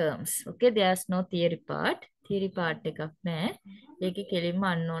unknown terms. Okay, there's no theory part. Theory part එකක් නැහැ. ඒකේ කෙලින්ම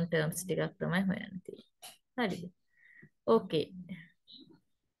unknown terms ටිකක් තමයි හොයන්න තියෙන්නේ. හරිද? Okay.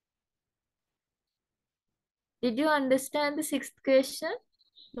 Did you understand the sixth question?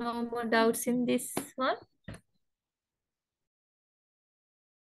 No more doubts in this one?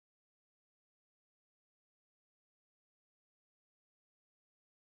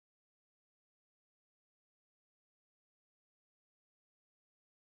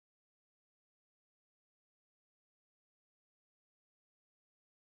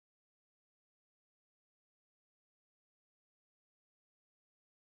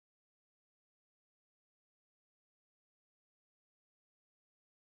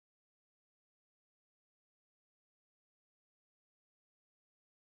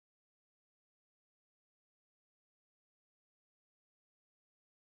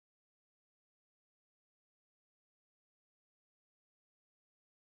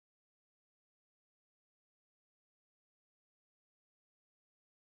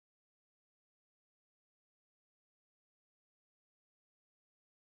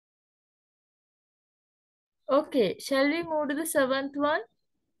 Okay, shall we move to the seventh one?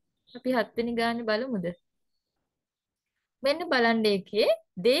 අපි හත්වෙනි ගානේ බලමුද? මෙන්න බලන්න එකේ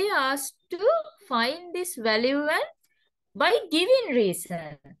they asked to find this value and by giving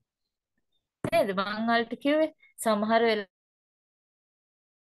reason. නේද? මම ඔයාලට කිව්වේ සමහර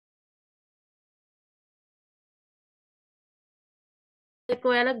වෙලාවක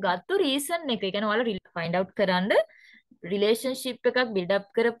ඔයාලා ගත්තු reason එක. ඒ කියන්නේ ඔයාලා find out කරන්න relationship එකක් build up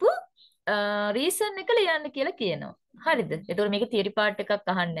කරපු reason එක ලියන්න කියලා කියනවා. හරිද? එතකොට මේක theory part එකක්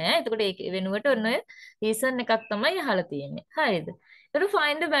අහන්නේ නැහැ. එතකොට ඒක වෙනුවට ඔන්න ඔය reason එකක් තමයි අහලා තියෙන්නේ. හරිද? එතකොට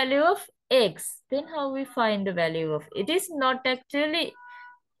find the value of x. Then how we find the value of it is not actually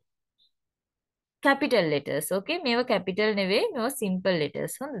capital letters. Okay? මේවා capital නෙවෙයි. මේවා simple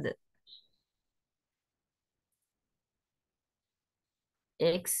letters. හොඳද?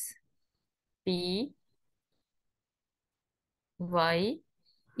 x p y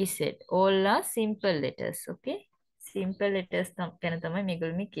Z. All are simple letters. Okay? Simple letters ගැන තමයි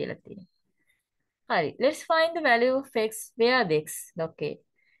මේගොල්ලෝ මේ කියලා තියෙන්නේ. හරි. Let's find the value of x. Where are the x? Okay.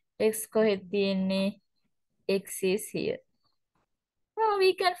 x කොහෙද තියෙන්නේ? X is here. Now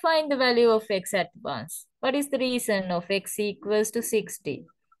we can find the value of X at once. What is the reason of X equals to 60?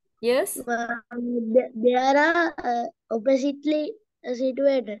 Yes? They are oppositely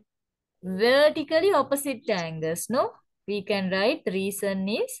situated. Vertically opposite angles, no? We can write the reason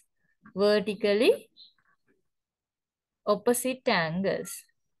is vertically opposite angles.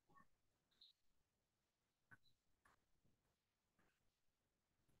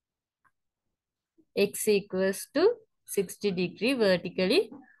 X equals to 60-degree vertically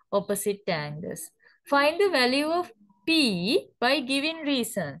opposite angles. Find the value of P by giving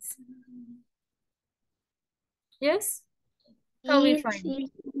reasons. Yes? How we Is find?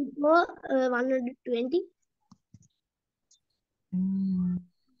 equal for 120.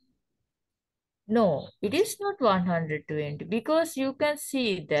 No, it is not 120 because you can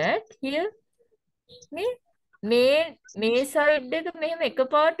see that here මේ side එක මෙහෙම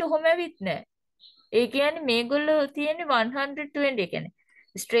එකපාරට ඔහොම ඇවිත් නැහැ. ඒ කියන්නේ මේගොල්ලෝ තියෙන්නේ 120 කියන්නේ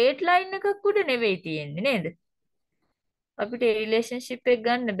straight line එකක් උඩ නෙවෙයි තියෙන්නේ නේද? අපිට ඒ relationship එක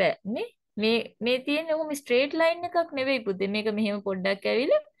ගන්න බෑ නේ. මේ තියෙන්නේ ඔහොම straight line එකක් නෙවෙයි පුතේ. මේක මෙහෙම පොඩ්ඩක්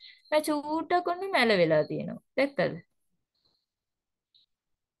ඇවිල්ලා මම චූටක් ඔන්න මැල වෙලා තියෙනවා. දැක්කද?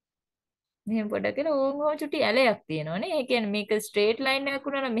 මෙහෙම පොඩ්ඩක් කියලා ඕම් චුටි ඇලයක් තියෙනවානේ. ඒ කියන්නේ මේක straight line එකක්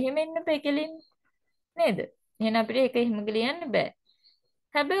උනා නම් මෙහෙම එන්න බෑ කෙලින්. නේද? එහෙනම් අපිට ඒක එහෙම ලියන්න බෑ.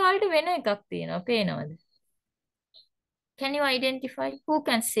 හැබැයි ඔයාලට වෙන එකක් තියෙනවා. පේනවද? Can you identify? Who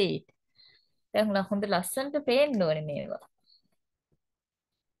can see it? දැන් හොඳ ලස්සනට පේන්න ඕනේ මේවා.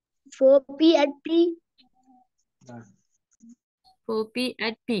 4P at P. 4P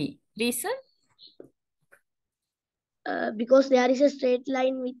at P. Reason? Because there is a straight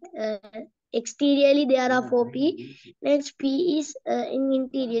line with exteriorly there are 4P. Next P is in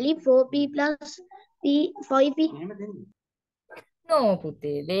interiorly 4P plus P 5P. No,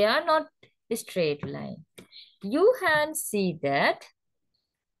 Pute. They are not a straight line. You can see that.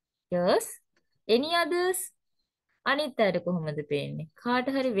 Yes. Any others? අනිත් අයට කොහොමද පේන්නේ? කාට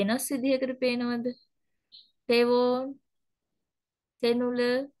හරි වෙනස් විදිහකට පේනවද? තේවෝන්, තෙනුල,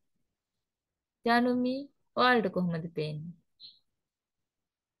 ජනුමි, ඔයාලට කොහොමද පේන්නේ?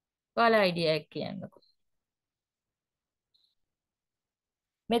 ඔයාලා අයිඩියා එක කියන්නකෝ.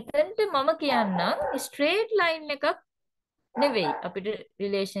 මෙතනට මම කියන්නම් ස්ට්‍රේට් ලයින් එකක් නෙවෙයි අපිට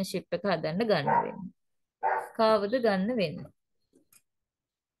රිලේෂන්ෂිප් එක හදන්න ගන්න වෙන්නේ. කාවද ගන්න වෙන්නේ?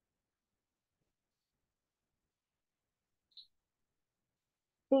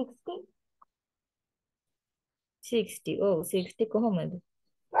 60. Oh, 60 කොහොමද?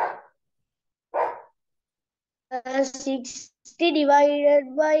 60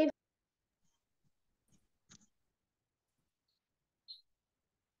 divided by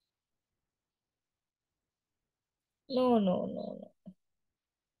No.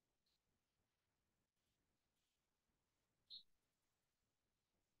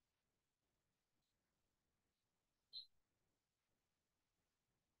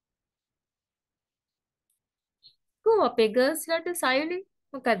 කො අපේ ගර්ල්ස් ලට සයිලි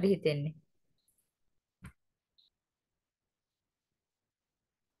මොකක්ද හිතෙන්නේ?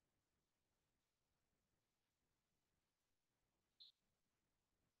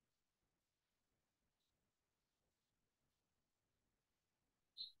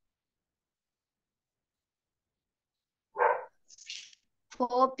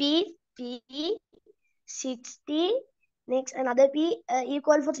 four P 60. Next another P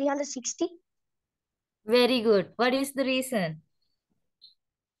equal for 360. Very good. What is the reason?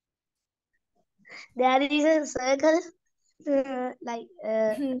 There is a circle like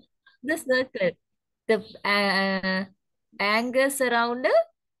The circle. The angles around a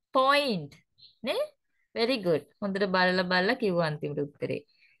point. Ne? Very good. හොඳට බලලා කිව්වා අන්තිමට උත්තරේ.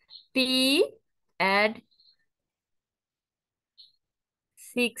 P add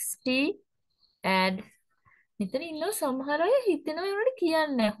 60 add මෙතන ඉන්න සමහර අය හිතනවා ඒවට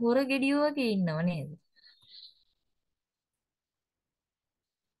කියන්නේ නැහැ. හොර ගෙඩියෝ වගේ ඉන්නව නේද?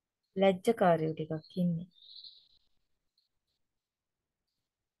 ලැජ්ජකාරයෝ ටිකක් ඉන්නේ.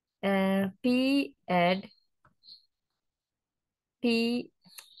 P add P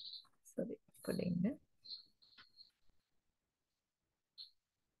sorry put in the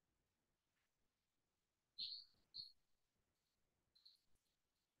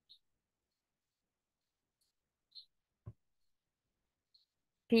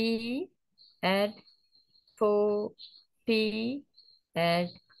P add 4P add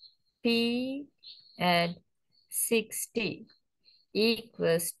P add 60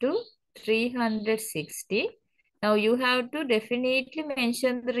 equals to 360. Now you have to definitely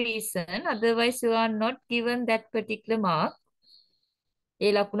mention the reason, otherwise you are not given that particular mark.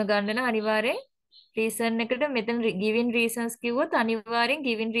 ඒ ලකුණ ගන්න නම් අනිවාර්යෙන් reason එකට මෙතන given reasons කිව්වොත් අනිවාර්යෙන්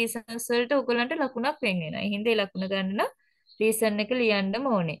given reasons වලට ඔයගොල්ලන්ට ලකුණක් වෙන්න වෙනවා. ඒ හින්දා ඒ ලකුණ ගන්න නම් reason එක ලියන්නම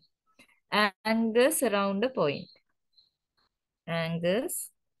ඕනේ. Angles around a point. Angles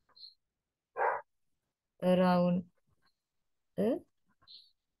around a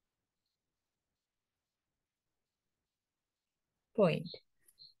point.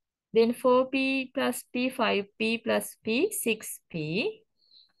 Then 4p plus p, 5p plus p, 6p,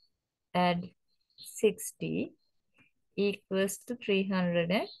 add 60 equals to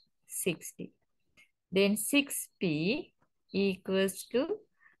 360. Then 6p equals to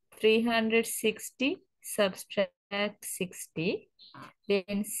 360 subtract 60.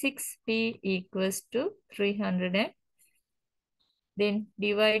 Then 6p equals to 300 then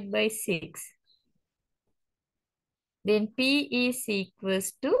divide by 6. Then p is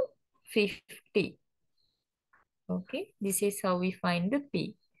equals to 50. Okay, this is how we find the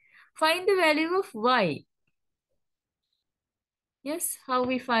p. Find the value of y. Yes, how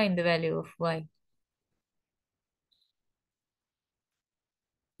we find the value of y?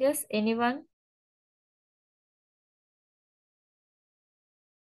 Yes, anyone?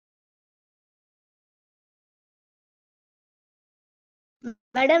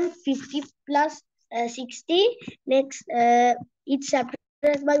 Madam, 50 plus 60. Next, it's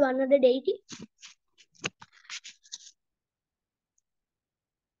subtracted by 180.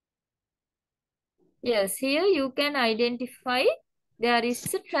 Yes, here you can identify there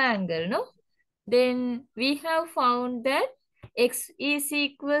is a triangle, no? Then we have found that x is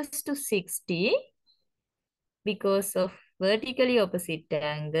equals to 60 because of vertically opposite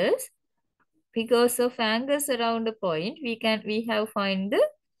angles. Because of angles around a point, we have find the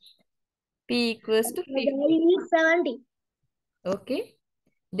p equals to 50. The value is 70. Okay.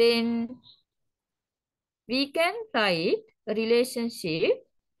 Then we can write a relationship.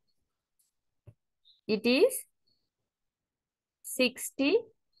 It is 60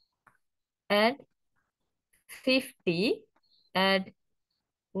 and 50 and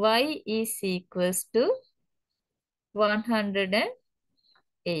y is equals to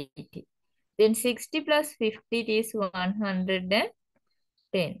 180. Then 60 plus 50 is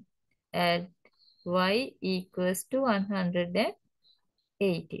 110 and y equals to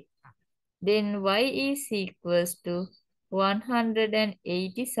 180. Then y is equals to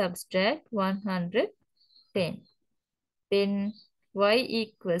 180 subtract 110. Then y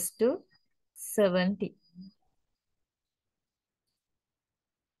equals to 70.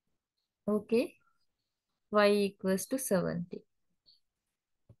 Okay, y equals to 70.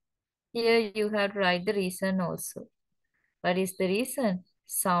 Here you have to write the reason also. What is the reason?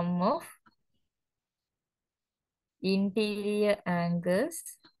 Sum of interior angles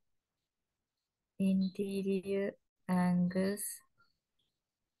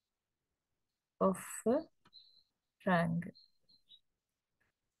of a triangle.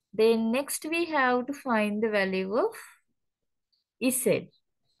 Then next we have to find the value of Z.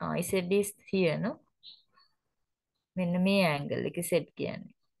 Z is here, no? මෙන්න මේ angle එක Z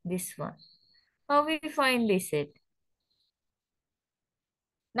කියන්නේ. This one. How we find this Z?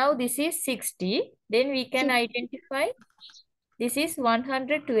 Now this is 60. Then we can identify this is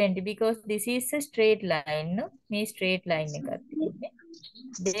 120 because this is a straight line, no? මේ straight line එකක් තියෙන්නේ.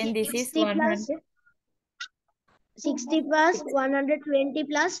 Then this is 100. 60 plus 120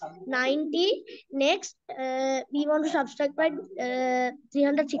 plus 90. Next, we want to subtract by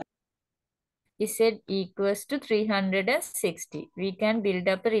 360. Z equals to 360. We can build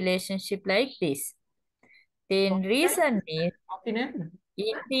up a relationship like this. Then reason is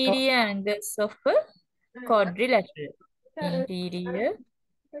interior angles of a quadrilateral. Interior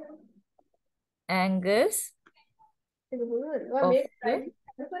angles of a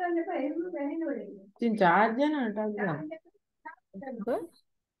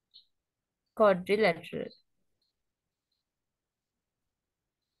quadrilateral.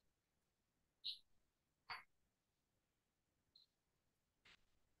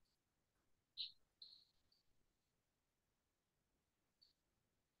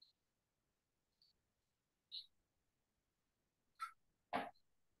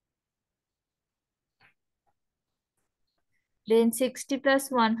 Then 60 plus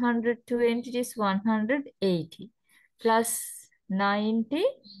 120 is 180. Plus 90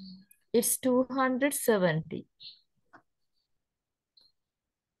 is 270.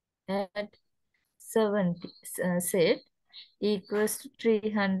 Add 70 Z equals to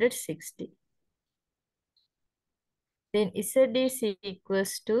 360. Then Z is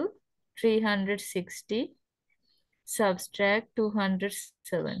equals to 360 subtract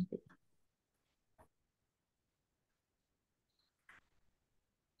 270.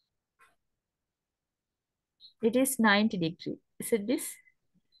 It is 90 degree. Is it this?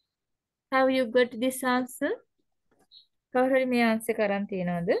 Have you got this answer? කවුරු හරි මේ answer කරන්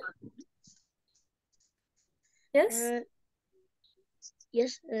තියනවද? Yes?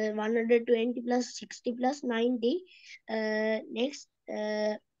 Yes, 120 plus 60 plus 90. Next,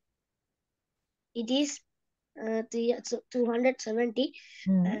 it is 270.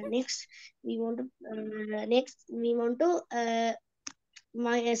 Next, we want to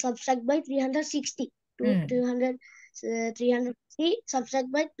subtract by 360. 360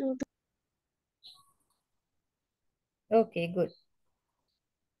 subtract by 2. Okay, good.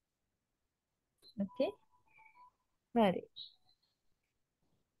 Okay. Right.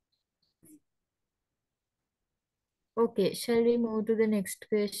 Okay, shall we move to the next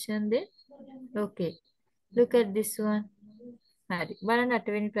question then? Okay. Look at this one. හරි. බලන්න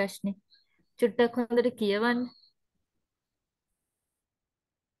 8 වෙනි ප්‍රශ්නේ. චුට්ටක් හොඳට කියවන්න.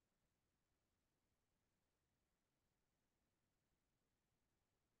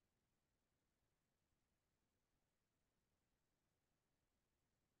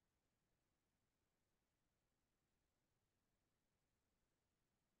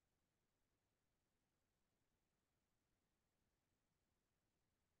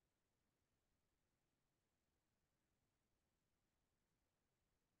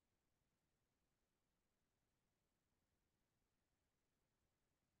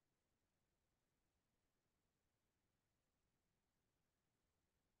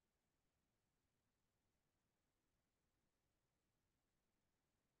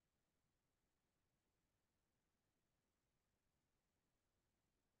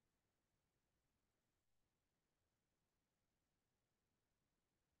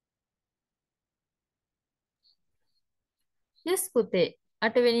 Yes, පුතේ.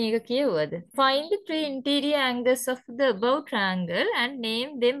 8 වෙනි එක කියවුවද? Find the three interior angles of the above triangle and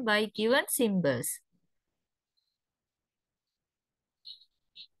name them by given symbols.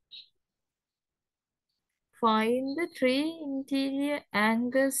 Find the three interior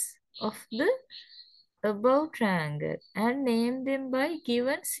angles of the above triangle and name them by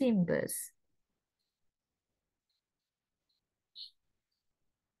given symbols.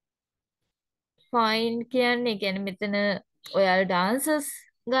 Find කියන්නේ මෙතන ඔයාලට answers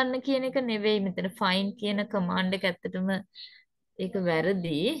ගන්න කියන එක නෙවෙයි මෙතන find කියන command එක ඇත්තටම ඒක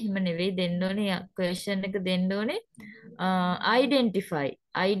වැරදි. එහෙම නෙවෙයි දෙන්න ඕනේ question එක දෙන්න ඕනේ identify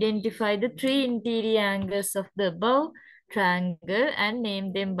the three interior angles of the above triangle and name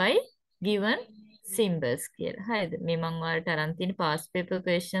them by given symbols කියලා. හරිද? මේ මම ඔයාලට අරන් තියෙන past paper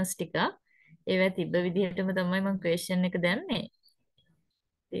questions ටික ඒවා තිබ්බ විදිහටම තමයි මම question එක දැම්මේ.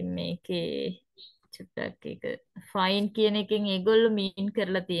 ඉතින් මේකේ චුට්ටක් එක find කියන එකෙන් ඒගොල්ලෝ mean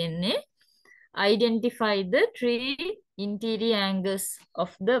කරලා තියෙන්නේ identify the three interior angles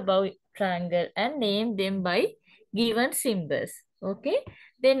of the above triangle and name them by given symbols. Okay,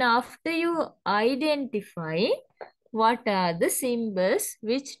 then after you identify what are the symbols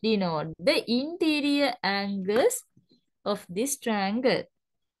which denote the interior angles of this triangle?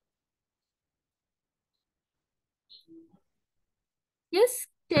 Yes,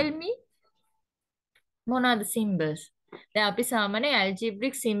 tell me. මොනවාද symbols? දැන් අපි සාමාන්‍ය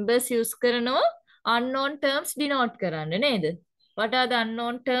algebraic symbols use කරනවා unknown terms denote කරන්න නේද? What are the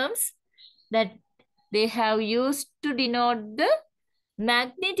unknown terms that they have used to denote the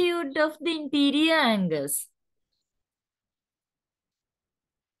magnitude of the interior angles?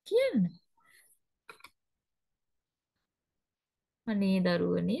 කියන්න. අනේ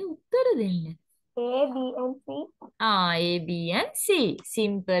දරුවනේ උත්තර දෙන්න. A, B, and C. A, B and C.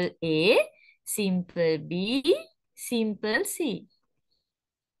 Simple A, simple B, simple C.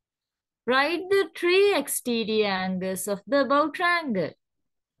 Write the three exterior angles of the above triangle.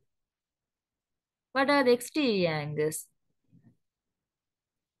 What are the exterior angles?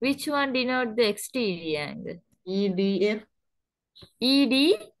 Which one denote the exterior angle? EDF.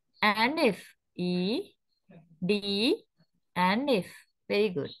 ED and F. E, D and F. Very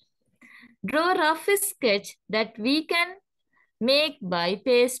good. Draw a rough sketch that we can make by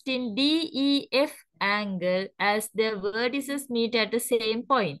pasting DEF angle as their vertices meet at the same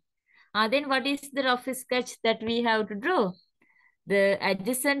point. Then what is the rough sketch that we have to draw? The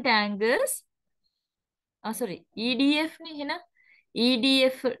adjacent angles. Sorry, EDF නේ එහෙනම්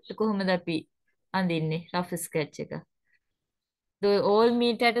EDF කොහොමද අපි අඳින්නේ rough sketch එක? They all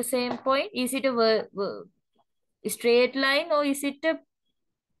meet at the same point. Is it a straight line or is it a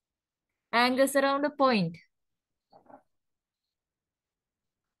angles around a point?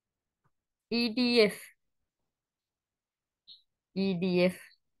 EDF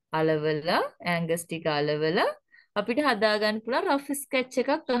අලවලා angles ටික අලවලා අපිට හදා ගන්න පුළුවන් rough sketch එකක්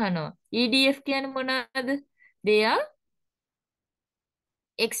අහනවා. EDF කියන්නේ මොනවාද? They are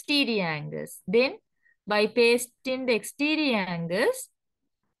exterior angles. Then by pasting the exterior angles,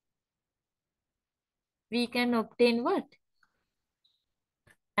 we can obtain what?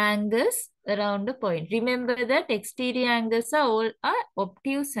 Angles around the point. Remember that exterior angles are all are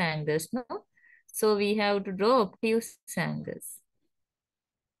obtuse angles, no? So we have to draw obtuse angles.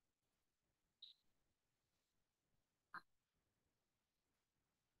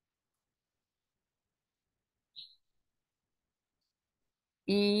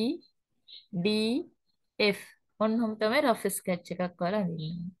 E, D, F. ඔන්නම තමයි rough sketch එකක් කරලා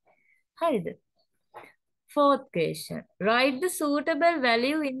අඳින්න. හරිද? Fourth question. Write the suitable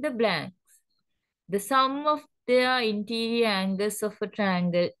value in the blanks. The sum of their interior angles of a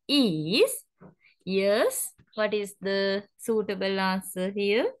triangle is, yes, what is the suitable answer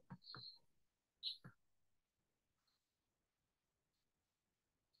here?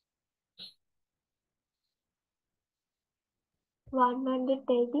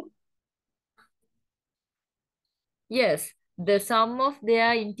 Yes, the sum of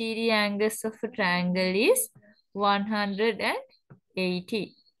their interior angles of a triangle is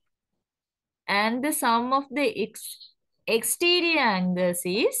 180. And the sum of the exterior angles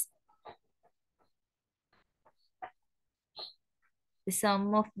is, the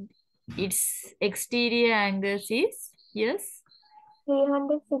sum of its exterior angles is, yes,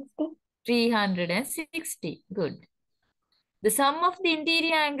 360. 360. Good. The sum of the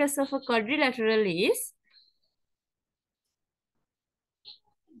interior angles of a quadrilateral is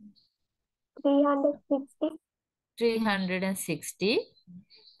 360. 360.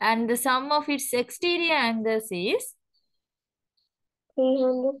 And the sum of its exterior angles is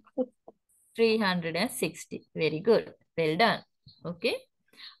 360. 360. Very good. Well done. Okay.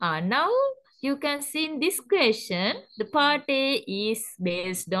 Now you can see in this question, the part A is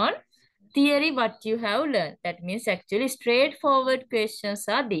based on theory what you have learned. That means actually straightforward questions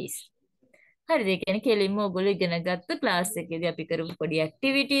are these. හරිද? ඒ කියන්නේ කෙලින්ම ඔයගොල්ලෝ ඉගෙන ගත්ත class එකේදී අපි කරපු පොඩි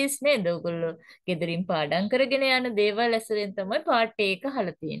ඇක්ටිවිටීස් නේද? ඔයගොල්ලෝ ගෙදරින් පාඩම් කරගෙන යන දේවල් ඇසුරෙන් තමයි part A එක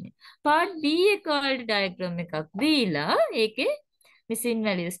අහලා තියෙන්නේ. part B එක වලට ඩයග්‍රෑම් එකක් දීලා ඒකේ මිසින්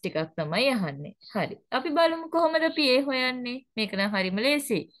වැලියුස් ටිකක් තමයි අහන්නේ. හරි. අපි බලමු කොහොමද අපි A හොයන්නේ? මේක නම් හරිම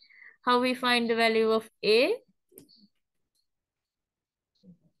ලේසියි. How we find the value of A?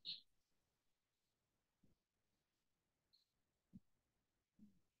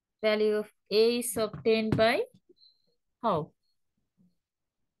 Value of A is obtained by how?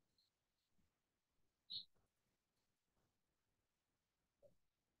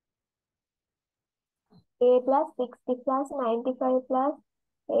 A plus 60 plus 95 plus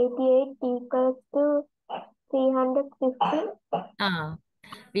 88 equals to 350.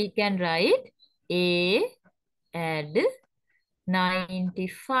 We can write A add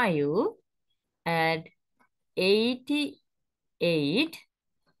 95 add 88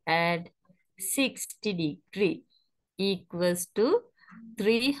 add 60 degree equals to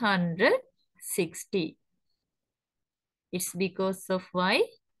 360. It's because of why?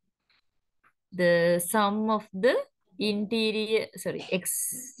 The sum of the interior, sorry,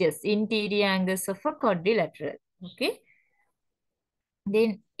 interior angles of a quadrilateral. Okay.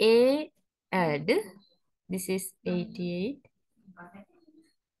 Then A add, this is 88.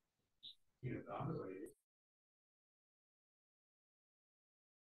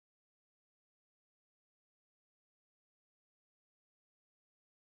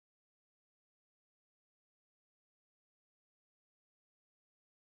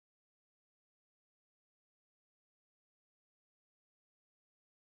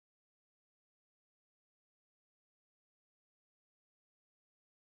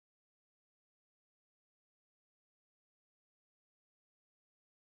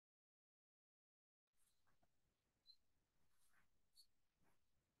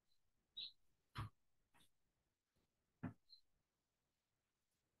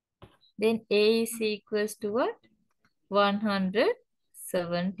 Then A is equals to what?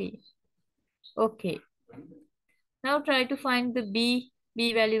 170. Okay. Now try to find the B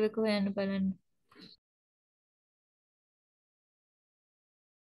value එක හොයන්න බලන්න.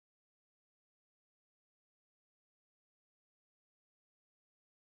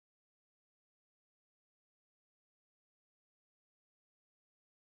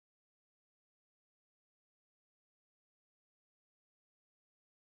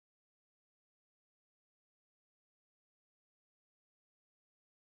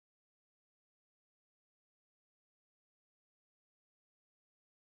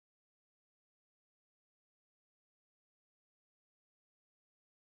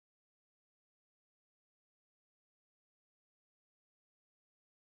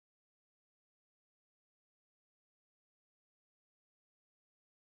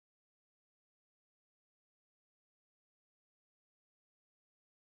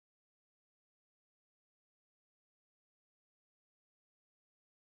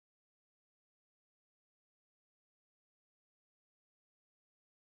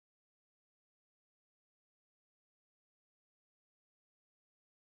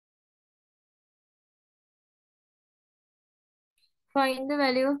 Find the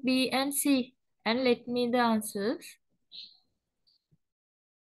value of B and C and let me the answers.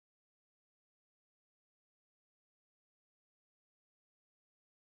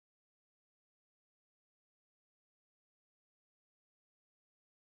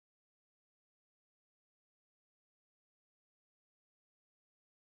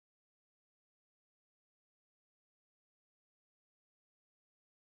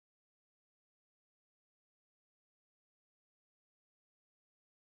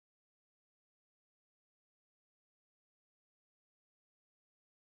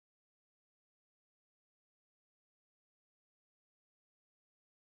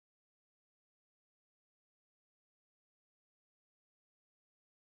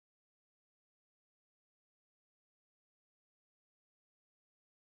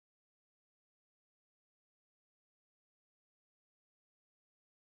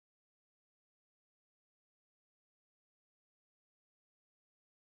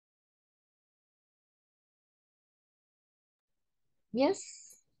 Yes.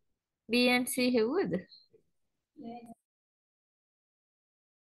 B and C හෙව්වද?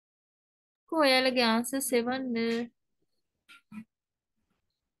 ඔයාලගේ answer 7.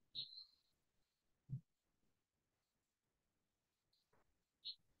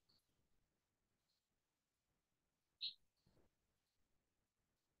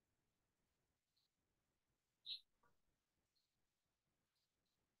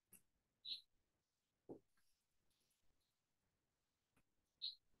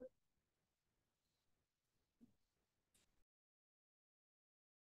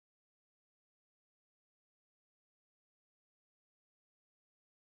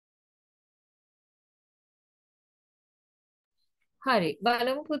 හරි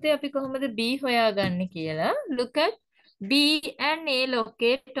බලමු පුතේ අපි කොහොමද B හොයාගන්නේ කියලා. Look at B and A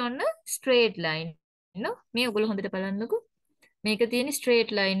locate on a straight line. No මේ ඔයගොල්ලෝ හොඳට බලන්නකෝ. මේක තියෙන straight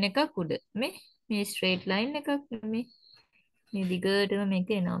line එකක් උඩ. මේ straight line එකක් මේ දිගටම මේක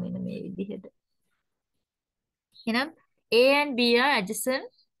එනවා මෙන්න මේ විදිහට. එහෙනම් A and B are adjacent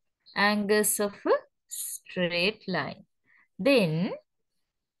angles of a straight line. Then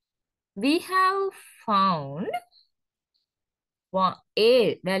we have found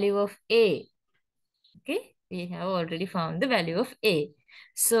A, value of A. Okay, we have already found the value of A.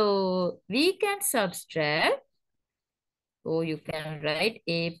 So we can subtract, or you can write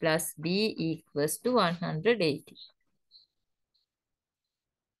A plus B equals to 180.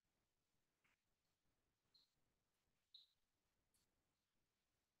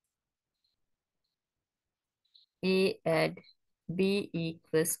 A add B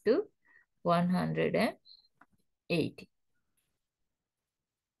equals to 180.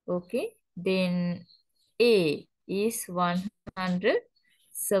 Okay, then A is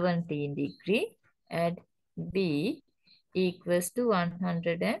 117 degree, add B equals to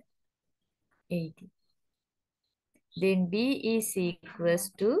 180. Then B is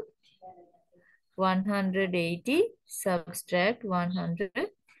equals to 180 subtract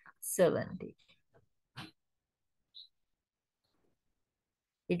 170.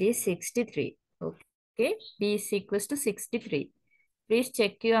 It is 63. Okay, B is equals to 63. Please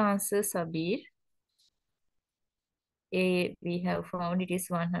check your answer, Sabir. A we have found it is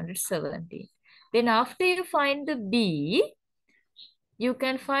 170. Then after you find the B, you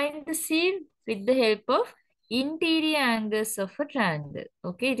can find the C with the help of interior angles of a triangle.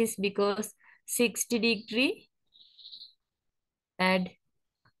 Okay, it is because 60 degree, add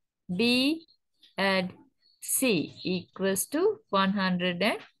B, add C equals to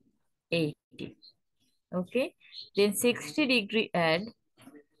 180. Okay, then 60 degree add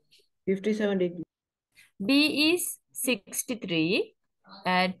 57 degree. B is 63,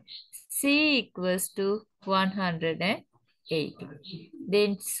 add C equals to 180.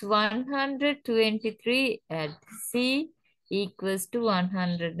 Then 123 add C equals to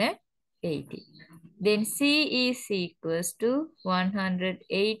 180. Then C is equals to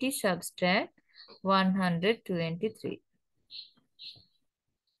 180 subtract 123.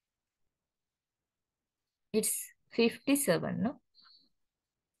 It's 57, no?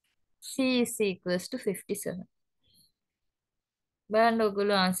 C is equals to 57. බලන්න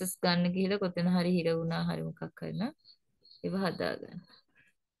ඔයගොල්ලෝ answers ගන්න ගිහලා කොතන හරි හිර වුණා හරි මොකක් හරි නා ඒව හදාගන්න.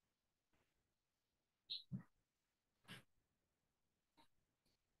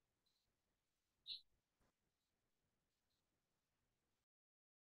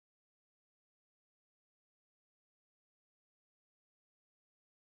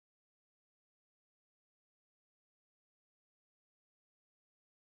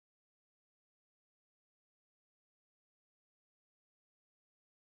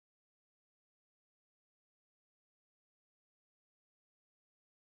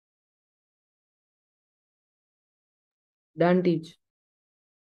 Done, teach.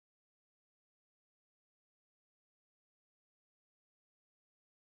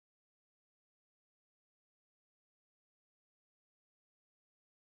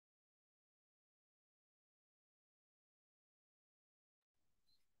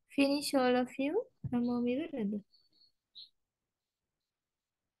 Finish all of you. හැමෝම ඉවරද?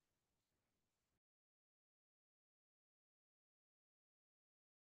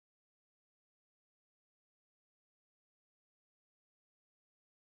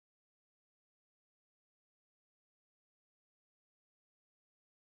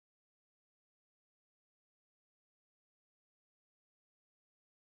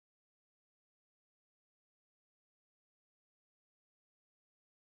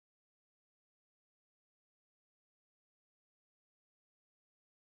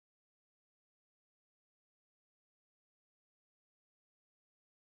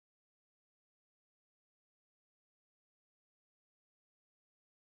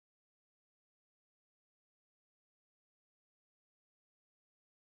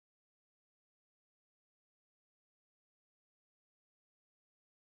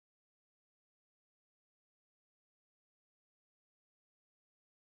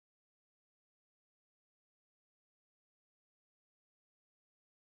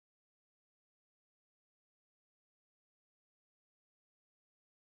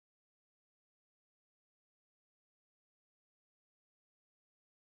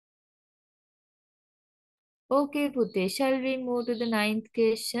 Okay, Pute, shall we move to the ninth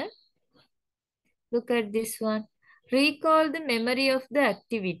question? Look at this one. Recall the memory of the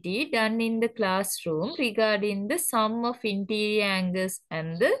activity done in the classroom regarding the sum of interior angles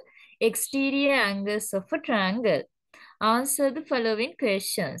and the exterior angles of a triangle. Answer the following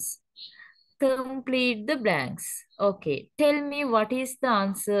questions. Complete the blanks. Okay, tell me what is the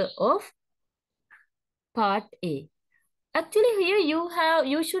answer of part A. Actually, here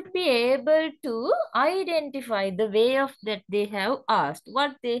you should be able to identify the way of that they have asked,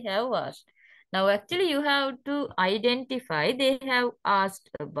 what they have asked. Now, actually, you have to identify they have asked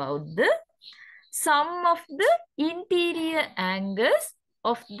about the sum of the interior angles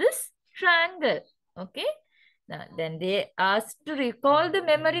of this triangle. Okay. Now, then they asked to recall the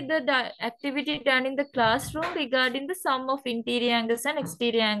memory, the activity done in the classroom regarding the sum of interior angles and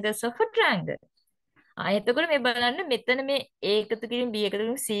exterior angles of a triangle. එතකොට මේ බලන්න මෙතන මේ A එකතු කිරීම B එකතු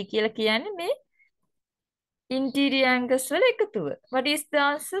කිරීම C කියලා කියන්නේ මේ interior angles වල එකතුව. What is the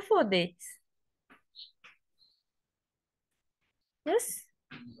answer for this? Yes?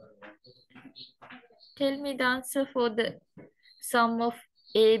 Tell me the answer for the sum of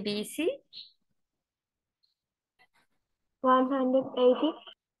A, B, C. 180.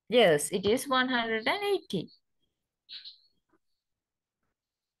 Yes, it is 180.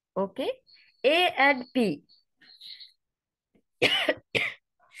 Okay. A and B.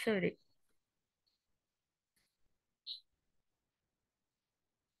 Sorry.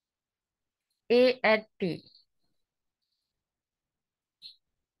 A and P.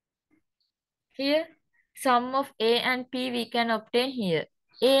 Here, sum of A and P we can obtain here.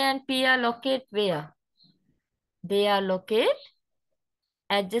 A and P are located where? They are located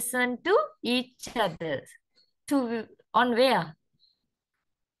adjacent to each other. On where?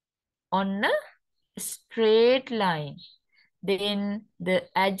 On a straight line. Then the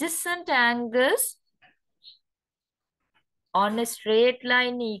adjacent angles on a straight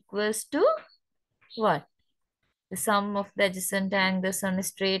line equals to what? The sum of the adjacent angles on a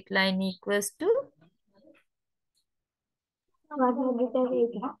straight line equals to?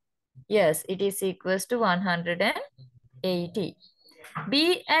 180. Yes, it is equals to 180.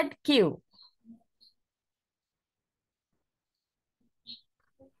 B and Q.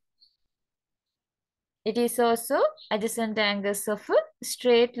 It is also adjacent angles of a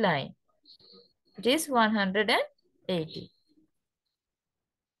straight line. It is 180.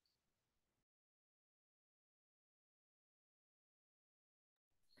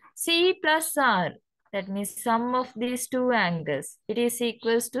 C plus R, that means sum of these two angles, it is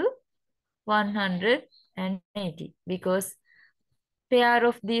equals to 180 because pair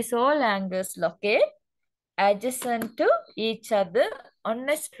of these all angles locate adjacent to each other on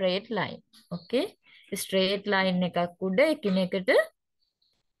a straight line. Okay? Straight line එකක් උඩ එකිනෙකට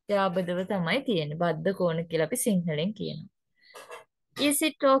යාබදව තමයි තියෙන්නේ. බද්ධ කෝණ කියලා අපි සිංහලෙන් කියනවා. Is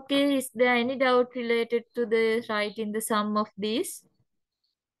it okay? Is there any doubt related to the writing the sum of these?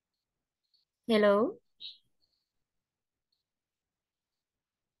 Hello?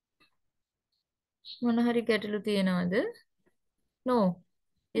 මොන හරි ගැටලු තියෙනවද? No.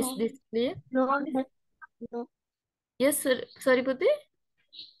 Is this clear? No, no, Yes, sir. Sorry, Puti.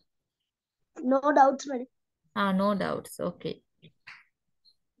 no doubts, madam. No doubts. Okay.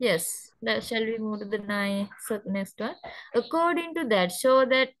 Yes. Shall we move to the next one? According to that, show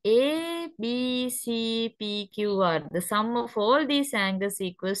that A, B, C, P, Q, R, the sum of all these angles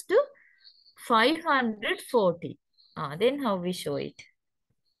equals to 540. Then how we show it?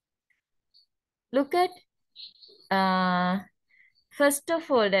 Look at first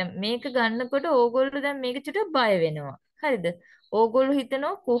of all දැන් මේක ගන්නකොට ඕගොල්ලෝ දැන් මේක චුට්ටක් බය වෙනවා. හරිද? ඕගොල්ලෝ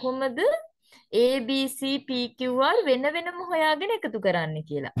හිතනවා කොහොමද A B C P Q R වෙන වෙනම හොයාගෙන එකතු කරන්න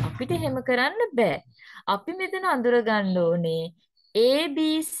කියලා. අපිට එහෙම කරන්න බෑ. අපි මෙතන අඳුර ගන්න ඕනේ A B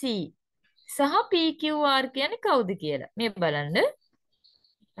C සහ P Q R කියන්නේ කවුද කියලා. මේ බලන්න.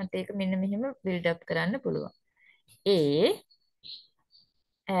 මට ඒක මෙන්න මෙහෙම build up කරන්න පුළුවන්. A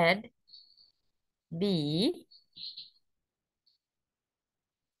add B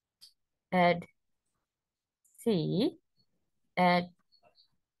add C add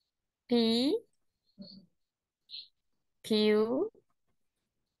P Q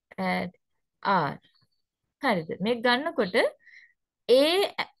add R. හරිද? මේ ගන්නකොට A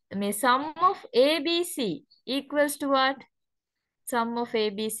මේ sum of ABC equals to what? Sum of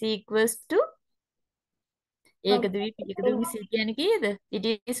ABC equals to ඒකද C කියන්නේ කීයද? It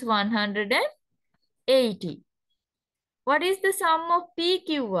is 180. What is the sum of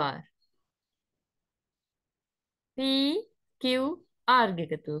PQR? PQR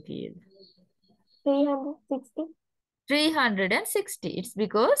එකතු කීයද? 360. 360. It's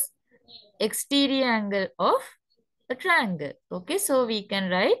because exterior angle of a triangle. Okay, so we can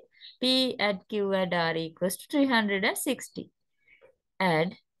write P at Q at R equals to 360.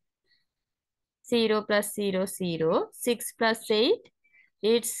 Add 0 plus 0, 0. 6 plus 8,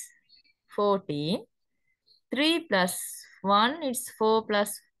 it's 14. 3 plus 1, it's 4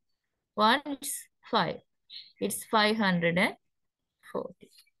 plus 1, it's 5. It's 540.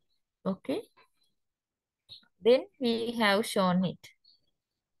 Okay. Then we have shown it.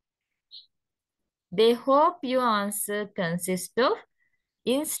 They hope your answer consists of,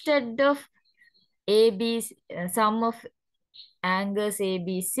 instead of sum of angles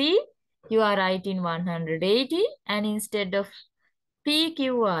ABC, you are writing 180, and instead of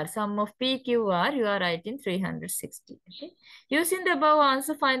PQR, sum of PQR, you are writing 360. Okay. Using the above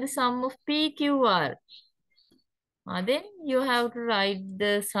answer, find the sum of PQR. Then you have to write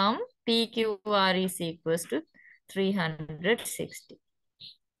the sum PQR is equals to 360.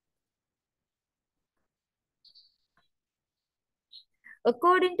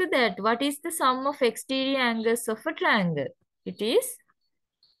 According to that, what is the sum of exterior angles of a triangle? It is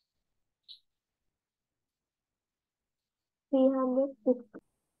 360.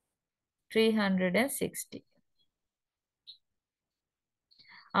 360.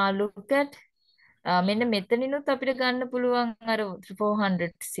 Look at මෙන්න මෙතනිනුත් අපිට ගන්න පුළුවන් අර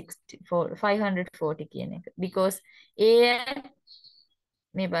 540 කියන එක. Because A add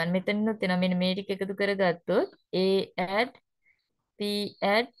මේ බලන්න මෙතනිනුත් එනවා මෙන්න මේ ටික එකතු කරගත්තොත් A add P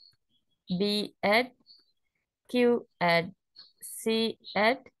add B add Q add C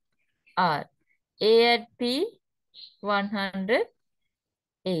add R. A add P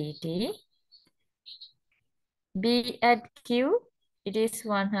 180. B add Q, it is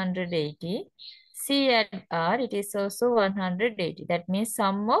 180. C add R, it is also 180. That means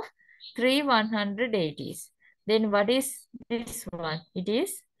sum of 3 180s. Then what is this one? It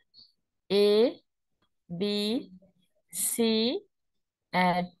is A, B, C,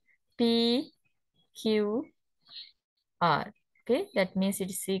 add P, Q, R. Okay, that means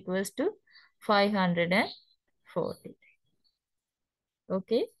it is equals to 540.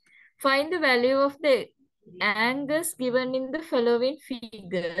 Okay, find the value of the angles given in the following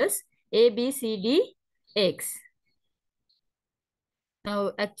figures A, B, C, D, X.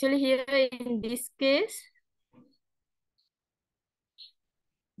 Now, actually here in this case,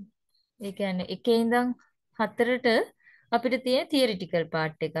 ඒ කියන්නේ එකේ ඉඳන් හතරට අපිට තියෙන theoretical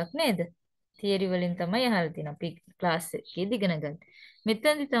part එකක් නේද? theory වලින් තමයි අහලා තියෙනවා. අපි class එකේදී ඉගෙන ගන්න.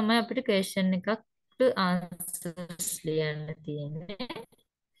 මෙතනදී තමයි අපිට question එකකට answers ලියන්න තියෙන්නේ.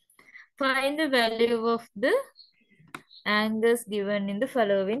 Find the value of the angles given in the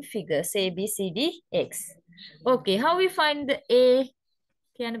following figures A, B, C, D, X. Okay, how we find the A?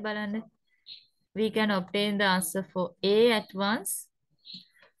 Can බලන්න. We can obtain the answer for A at once.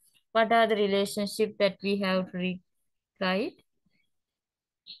 What are the relationship that we have to write?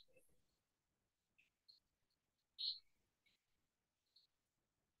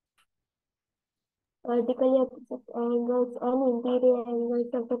 Vertically opposite angles and interior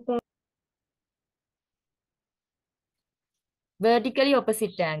angles of the triangle. Vertically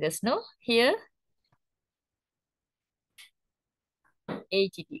opposite angles, no? Here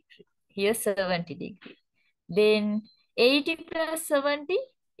 80 degree. Here 70 degree. Then 80 plus 70,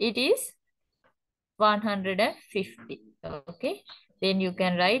 it is 150. Okay. Then you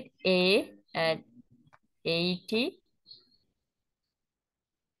can write A at 80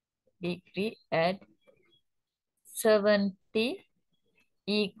 degree at 70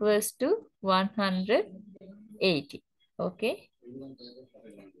 equals to 180. Okay.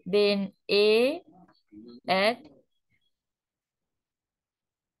 Then A at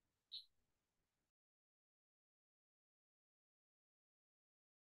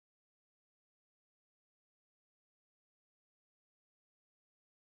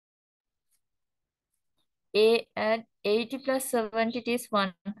A at 80 plus 70 is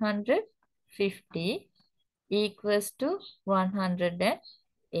 150 equals to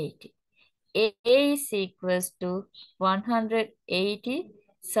 180. A is equals to 180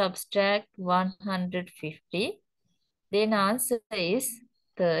 subtract 150. Then answer is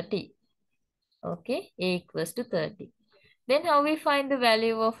 30. Okay, A equals to 30. Then how we find the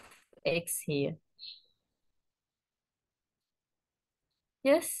value of X here?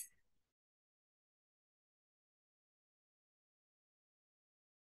 Yes.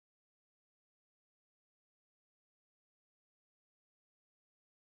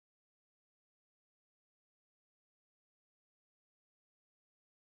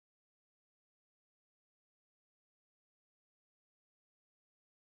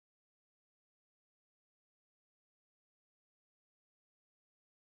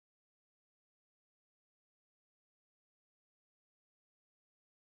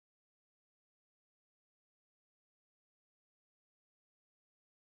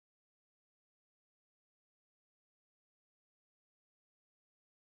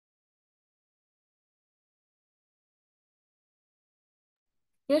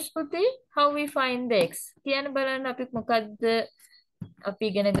 Yes, Puti, how we find the X? කියන්න බලන්න අපි මොකද්ද අපි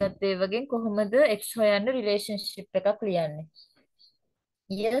ඉගෙන ගත්තේ වගේ කොහොමද X හොයන්න රිලේෂන්ෂිප් එකක් ලියන්නේ?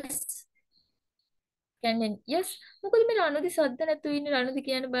 Yes. Yes. මොකද මේ රණුදි සද්ද නැතුව ඉන්නේ රණුදි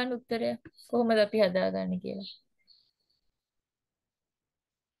කියන්න බලන්න උත්තරය. කොහොමද අපි හදාගන්නේ කියලා.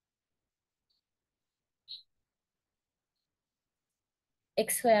 X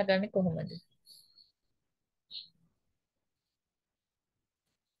හොයාගන්නේ කොහොමද?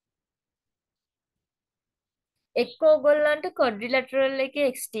 එක්ක ඔයගොල්ලන්ට quadrilateral එකේ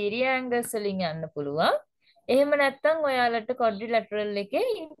exterior angles වලින් යන්න පුළුවන්. එහෙම නැත්නම් ඔයාලට quadrilateral එකේ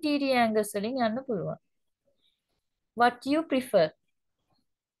interior angles වලින් යන්න පුළුවන්. What you prefer?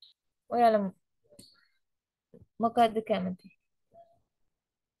 ඔයාලා මොකද්ද කැමති?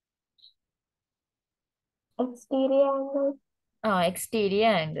 exterior angle.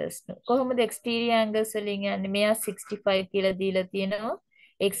 exterior angles. කොහොමද exterior angles වලින් යන්නේ? මෙයා 65 කියලා දීලා තියෙනවා.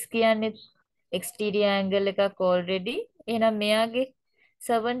 X කියන්නේ exterior angle එකක් already. එහෙනම් මෙයාගේ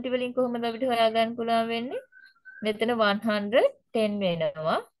 70 වලින් කොහොමද අපිට හොයාගන්න පුළුවන් වෙන්නේ? මෙතන 110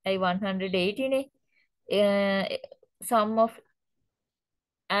 වෙනවා. ඇයි 180 නේ? Sum of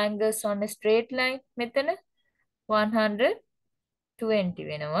angles on a straight line මෙතන 120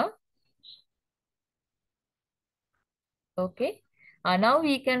 වෙනවා. Okay. Now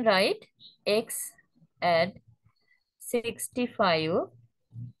we can write X at 65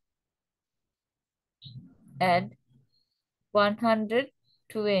 at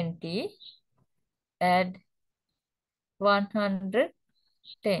 120 at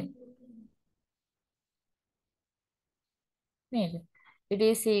 110. It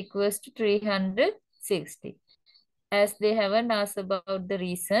is equals to 360. As they haven't asked about the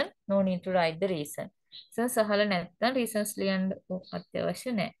reason, no need to write the reason. So, සහල නැත්තම් reasons ලියන්න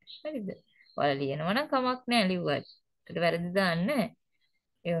අත්‍යවශ්‍ය නැහැ. හරිද? ඔයාලා ලියනවා නම් කමක් නැහැ ලිව්වත්. ඒකට වැරදි දාන්න නැහැ.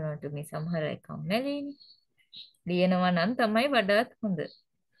 ඒ වුණාට මේ සමහර අය කම්මැලිනේ. ලියනවා නම් තමයි වඩාත් හොඳ.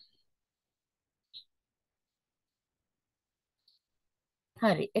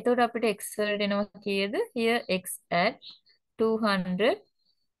 හරි. එතකොට අපිට x වලට එනවා කීයද? Here x at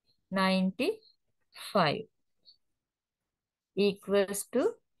 295 equals to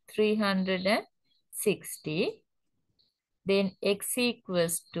 360. Then x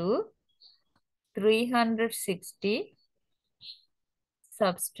equals to 360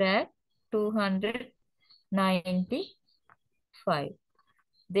 subtract 295.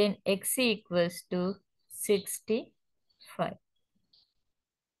 Then x equals to 65.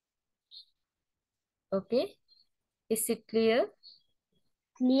 Okay. Is it clear?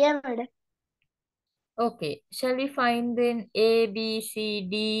 Clear, madam. Okay. Shall we find then A, B, C,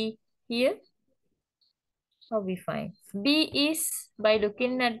 D here? How we find? B is, by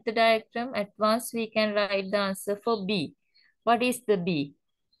looking at the diagram, at once we can write the answer for B. What is the B?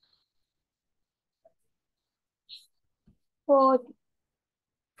 40.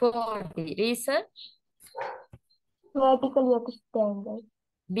 40. Reason? vertically opposite angle.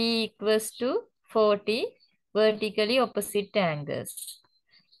 B equals to 40 vertically opposite angles.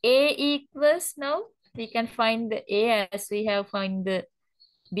 A equals, now we can find the A as we have find the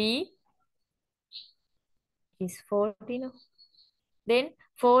B is 40. No? Then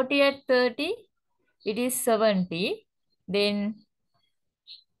 40 at 30, it is 70. Then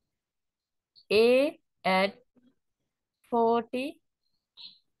A at 40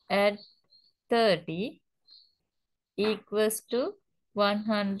 at 30 equals to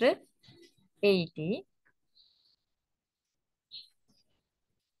 180.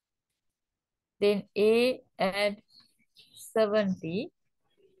 Then A at 70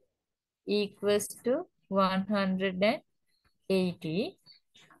 equals to 180.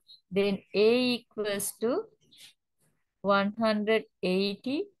 Then A equals to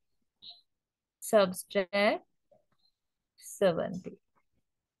 180 subtract 70.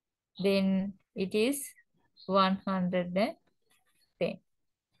 Then it is 110.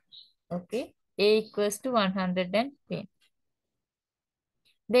 Okay. A equals to 110.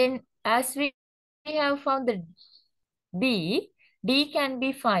 Then as we have found the B, D can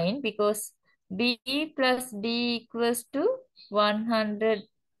be fine because B plus D equals to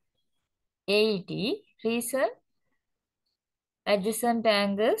 180. Reason, adjacent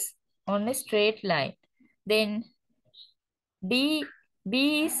angles on a straight line. Then B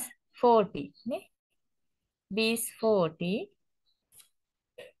is 40. Ne? B is 40.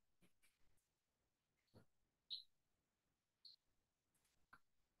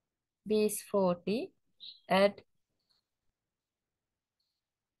 B is 40 at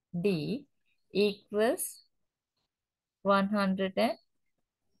D equals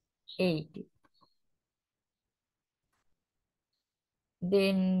 180.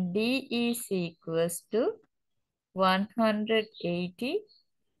 Then D is equals to 180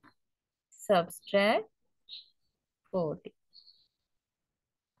 subtract 40.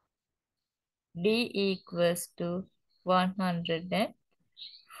 D equals to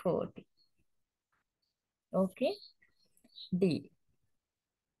 140. Okay. D.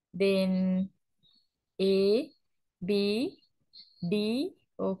 Then A, B, D.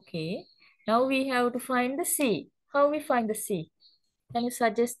 Okay. Now we have to find the C. How we find the C? Can you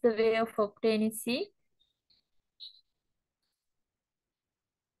suggest the way of obtaining C?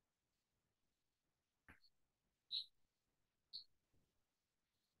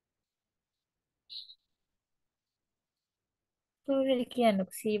 කොහොමද කියන්නේ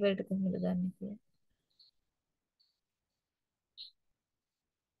C වලට කොහොමද ගන්න කියලා?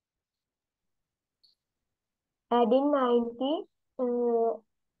 Adding 90,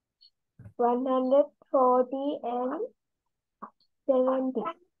 140 and 70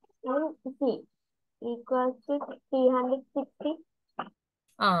 and C equals to 360.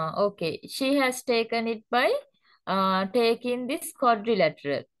 Okay. She has taken it by taking this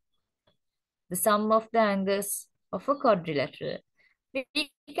quadrilateral. The sum of the angles of a quadrilateral.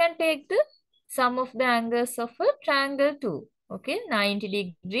 We can take the sum of the angles of a triangle too. Okay, 90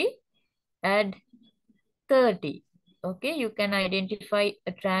 degree, add 30. Okay, you can identify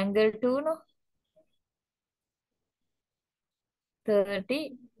a triangle too, no?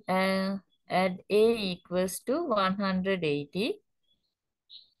 30, add A equals to 180.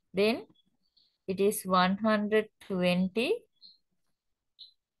 Then it is 120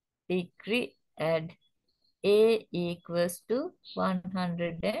 degree, add A equals to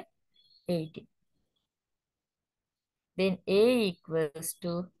 180. Then A equals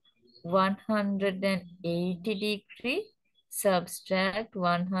to 180 degree, subtract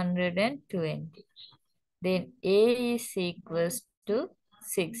 120. Then A is equals to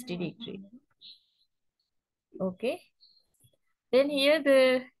 60 degree. Okay. Then here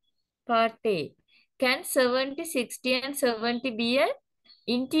the part A. Can 70, 60 and 70 be an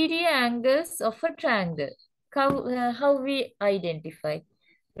interior angles of a triangle? How we identify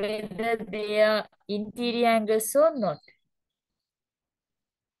whether they are interior angles or not?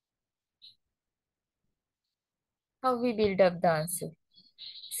 How we build up the answer?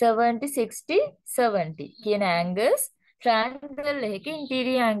 70, 60, 70 කියන angles triangle එකක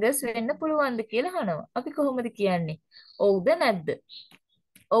interior angles වෙන්න පුළුවන්ද කියලා අහනවා. අපි කොහොමද කියන්නේ? ඔව්ද නැද්ද?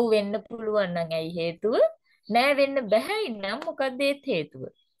 ඔව් වෙන්න පුළුවන් නම් ඇයි හේතුව? නෑ වෙන්න බැහැයි නම් මොකක්ද ඒත් හේතුව?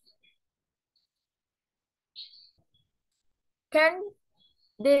 Can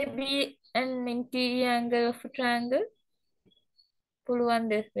there be an interior angle of a triangle?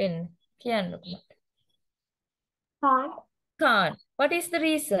 පුළුවන්ද වෙන්න? කියන්නකෝ මට. Can't. What is the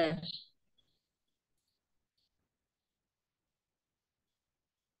reason?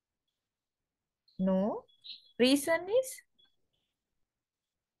 No. Reason is?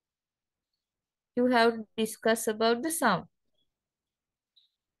 You have to discuss about the sum.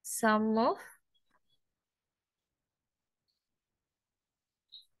 Sum of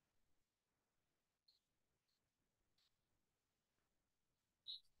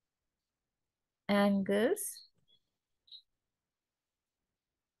angles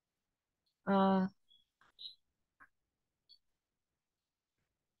are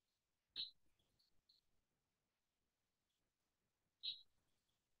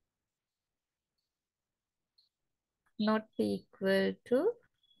not equal to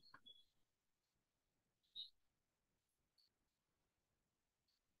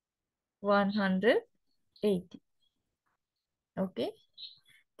 180. Okay.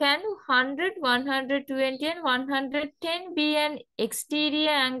 Can 100, 120 and 110 be an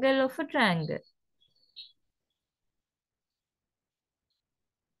exterior angle of a triangle?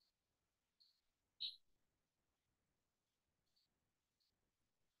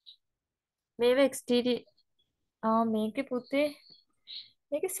 මේව exterior මේකේ පුතේ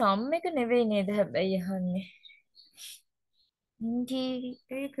මේක sum එක නෙවෙයි නේද හැබැයි අහන්නේ.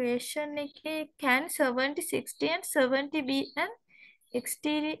 Interior equation එකේ can 70, 60 and 70 be an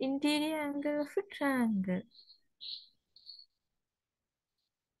interior angle of a triangle?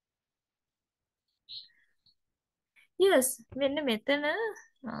 Yes, මෙන්න මෙතන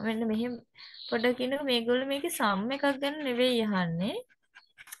මෙන්න මෙහෙම පොඩ්ඩක් කියනකො මේගොල්ලෝ මේකේ sum එකක් ගැන නෙවෙයි අහන්නේ.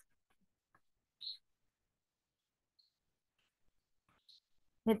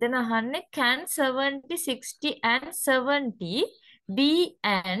 මෙතන අහන්නේ can 70, 60 and 70 be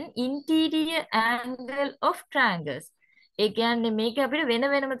an interior angle of triangles? ඒ කියන්නේ මේක අපිට වෙන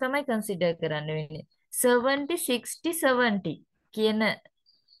වෙනම තමයි consider කරන්න වෙන්නේ. 70, 60, 70 කියන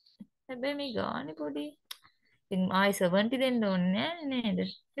හැබැයි මේ ගානේ පොඩි ඉතින් ආයි 70 දෙන්න ඕනේ නෑ නේද?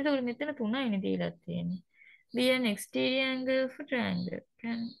 එතකොට මෙතන 3යිනේ දීලා තියෙන්නේ. Be an exterior angle of a triangle.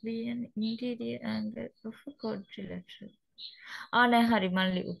 Can be an interior angle of a quadrilateral. නෑ හරි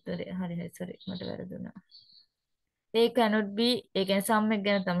මල්ලි උත්තරේ. හරි sorry මට වැරදුනා. They cannot be ඒ කියන්නේ sum එක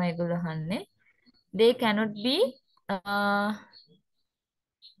ගැන තමයි ඒගොල්ලෝ අහන්නේ. They cannot be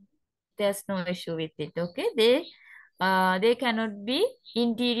there's no issue with it. Okay, they cannot be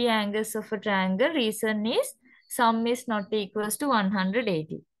interior angles of a triangle. Reason is sum is not equals to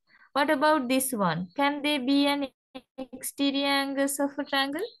 180. What about this one? Can they be an exterior angles of a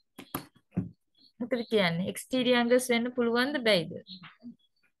triangle? මොකද කියන්නේ exterior angles වෙන්න පුළුවන්ද බැයිද?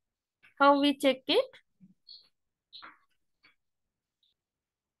 How we check it?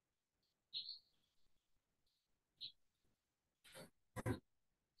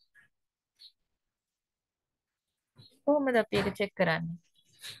 කොහොමද අපි ඒක check කරන්නේ?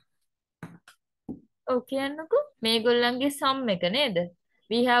 ඔව් කියන්නකෝ මේගොල්ලන්ගේ sum එක නේද?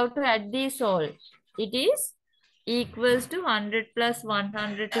 We have to add these all. It is equals to 100 plus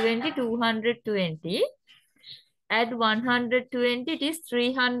 120, 220. Add 120, it is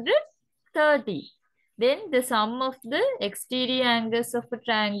 330. Then the sum of the exterior angles of a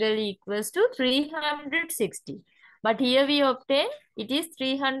triangle equals to 360. But here we obtain it is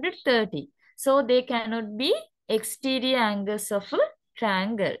 330. So they cannot be exterior angles of a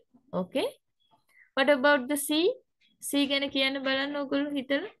triangle. Okay. What about the C? C ගැන කියන්න බලන්න ඔයගොල්ලෝ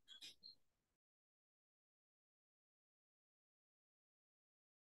හිතලා.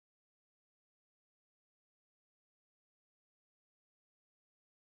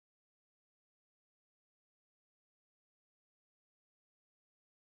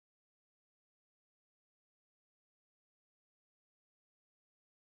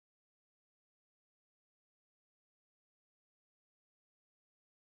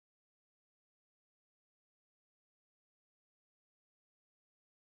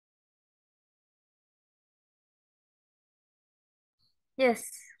 Yes.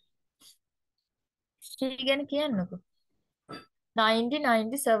 C ගැන කියන්නකෝ. 90,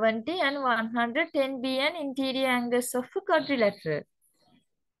 90, 70 and 110 be an interior angles of a quadrilateral.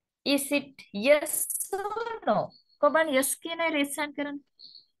 Is it yes or no? කොබන් yes කියන reason කරන්න.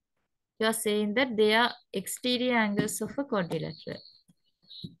 You are saying that they are exterior angles of a quadrilateral.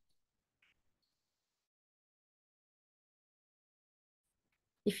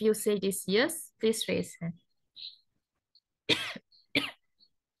 If you say it is yes, please raise hand.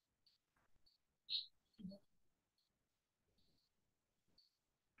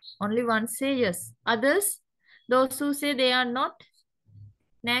 Only one say yes. Others, those who say they are not,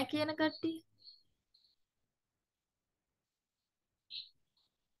 නෑ කියන කට්ටිය.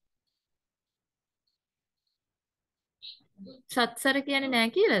 සත්සර කියන්නේ නෑ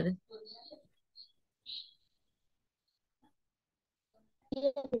කියලාද?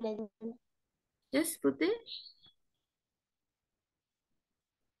 Yes පුතේ.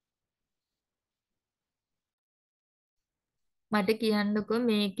 මට කියන්නකෝ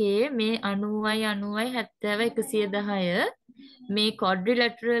මේකේ මේ 90යි 90යි 70 110 මේ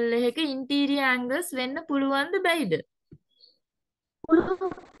quadrilateral එකක interior angles වෙන්න පුළුවන්ද බැයිද?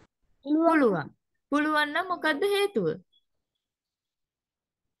 පුළුවන්. පුළුවන් නම් මොකද්ද හේතුව?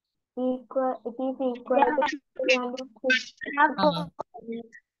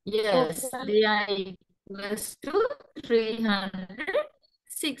 Yes, they are equals to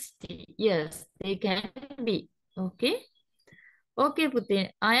 360. Yes, they can be. Okay. Okay, Putin.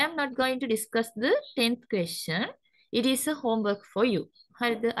 I am not going to discuss the 10th question. It is a homework for you.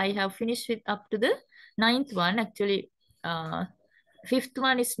 I have finished with up to the 9th one. Actually, 5th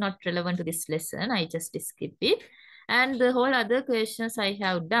one is not relevant to this lesson. I just skip it. And the whole other questions I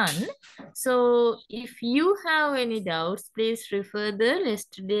have done. So if you have any doubts, please refer the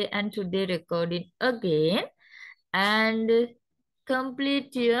yesterday and today recording again and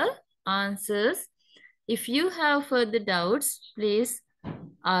complete your answers. If you have further doubts, please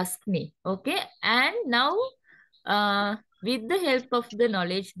ask me. Okay. And now, with the help of the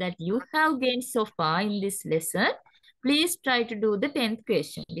knowledge that you have gained so far in this lesson, please try to do the 10th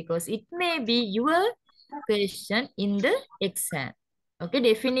question because it may be your question in the exam. Okay,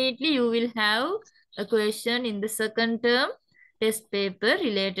 definitely you will have a question in the second term test paper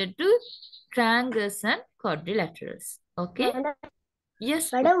related to triangles and quadrilaterals. Okay.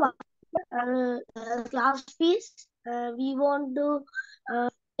 Yes. Madam, class fees, we want to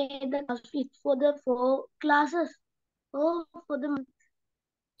pay the class fees for the 4 classes or for the month.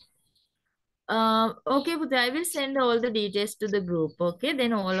 Okay, but I will send all the details to the group. Okay,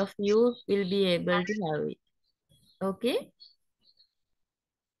 then all of you will be able to have it. Okay.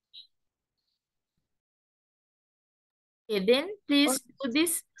 Okay, then please do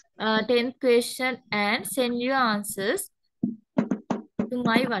this 10th question and send your answers to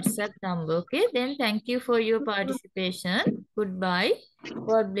my WhatsApp number. Okay, then thank you for your participation. Goodbye.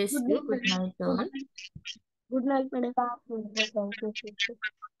 God bless you. Good night all. Good night, madam.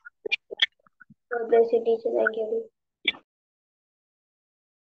 God bless you, teacher. Thank you.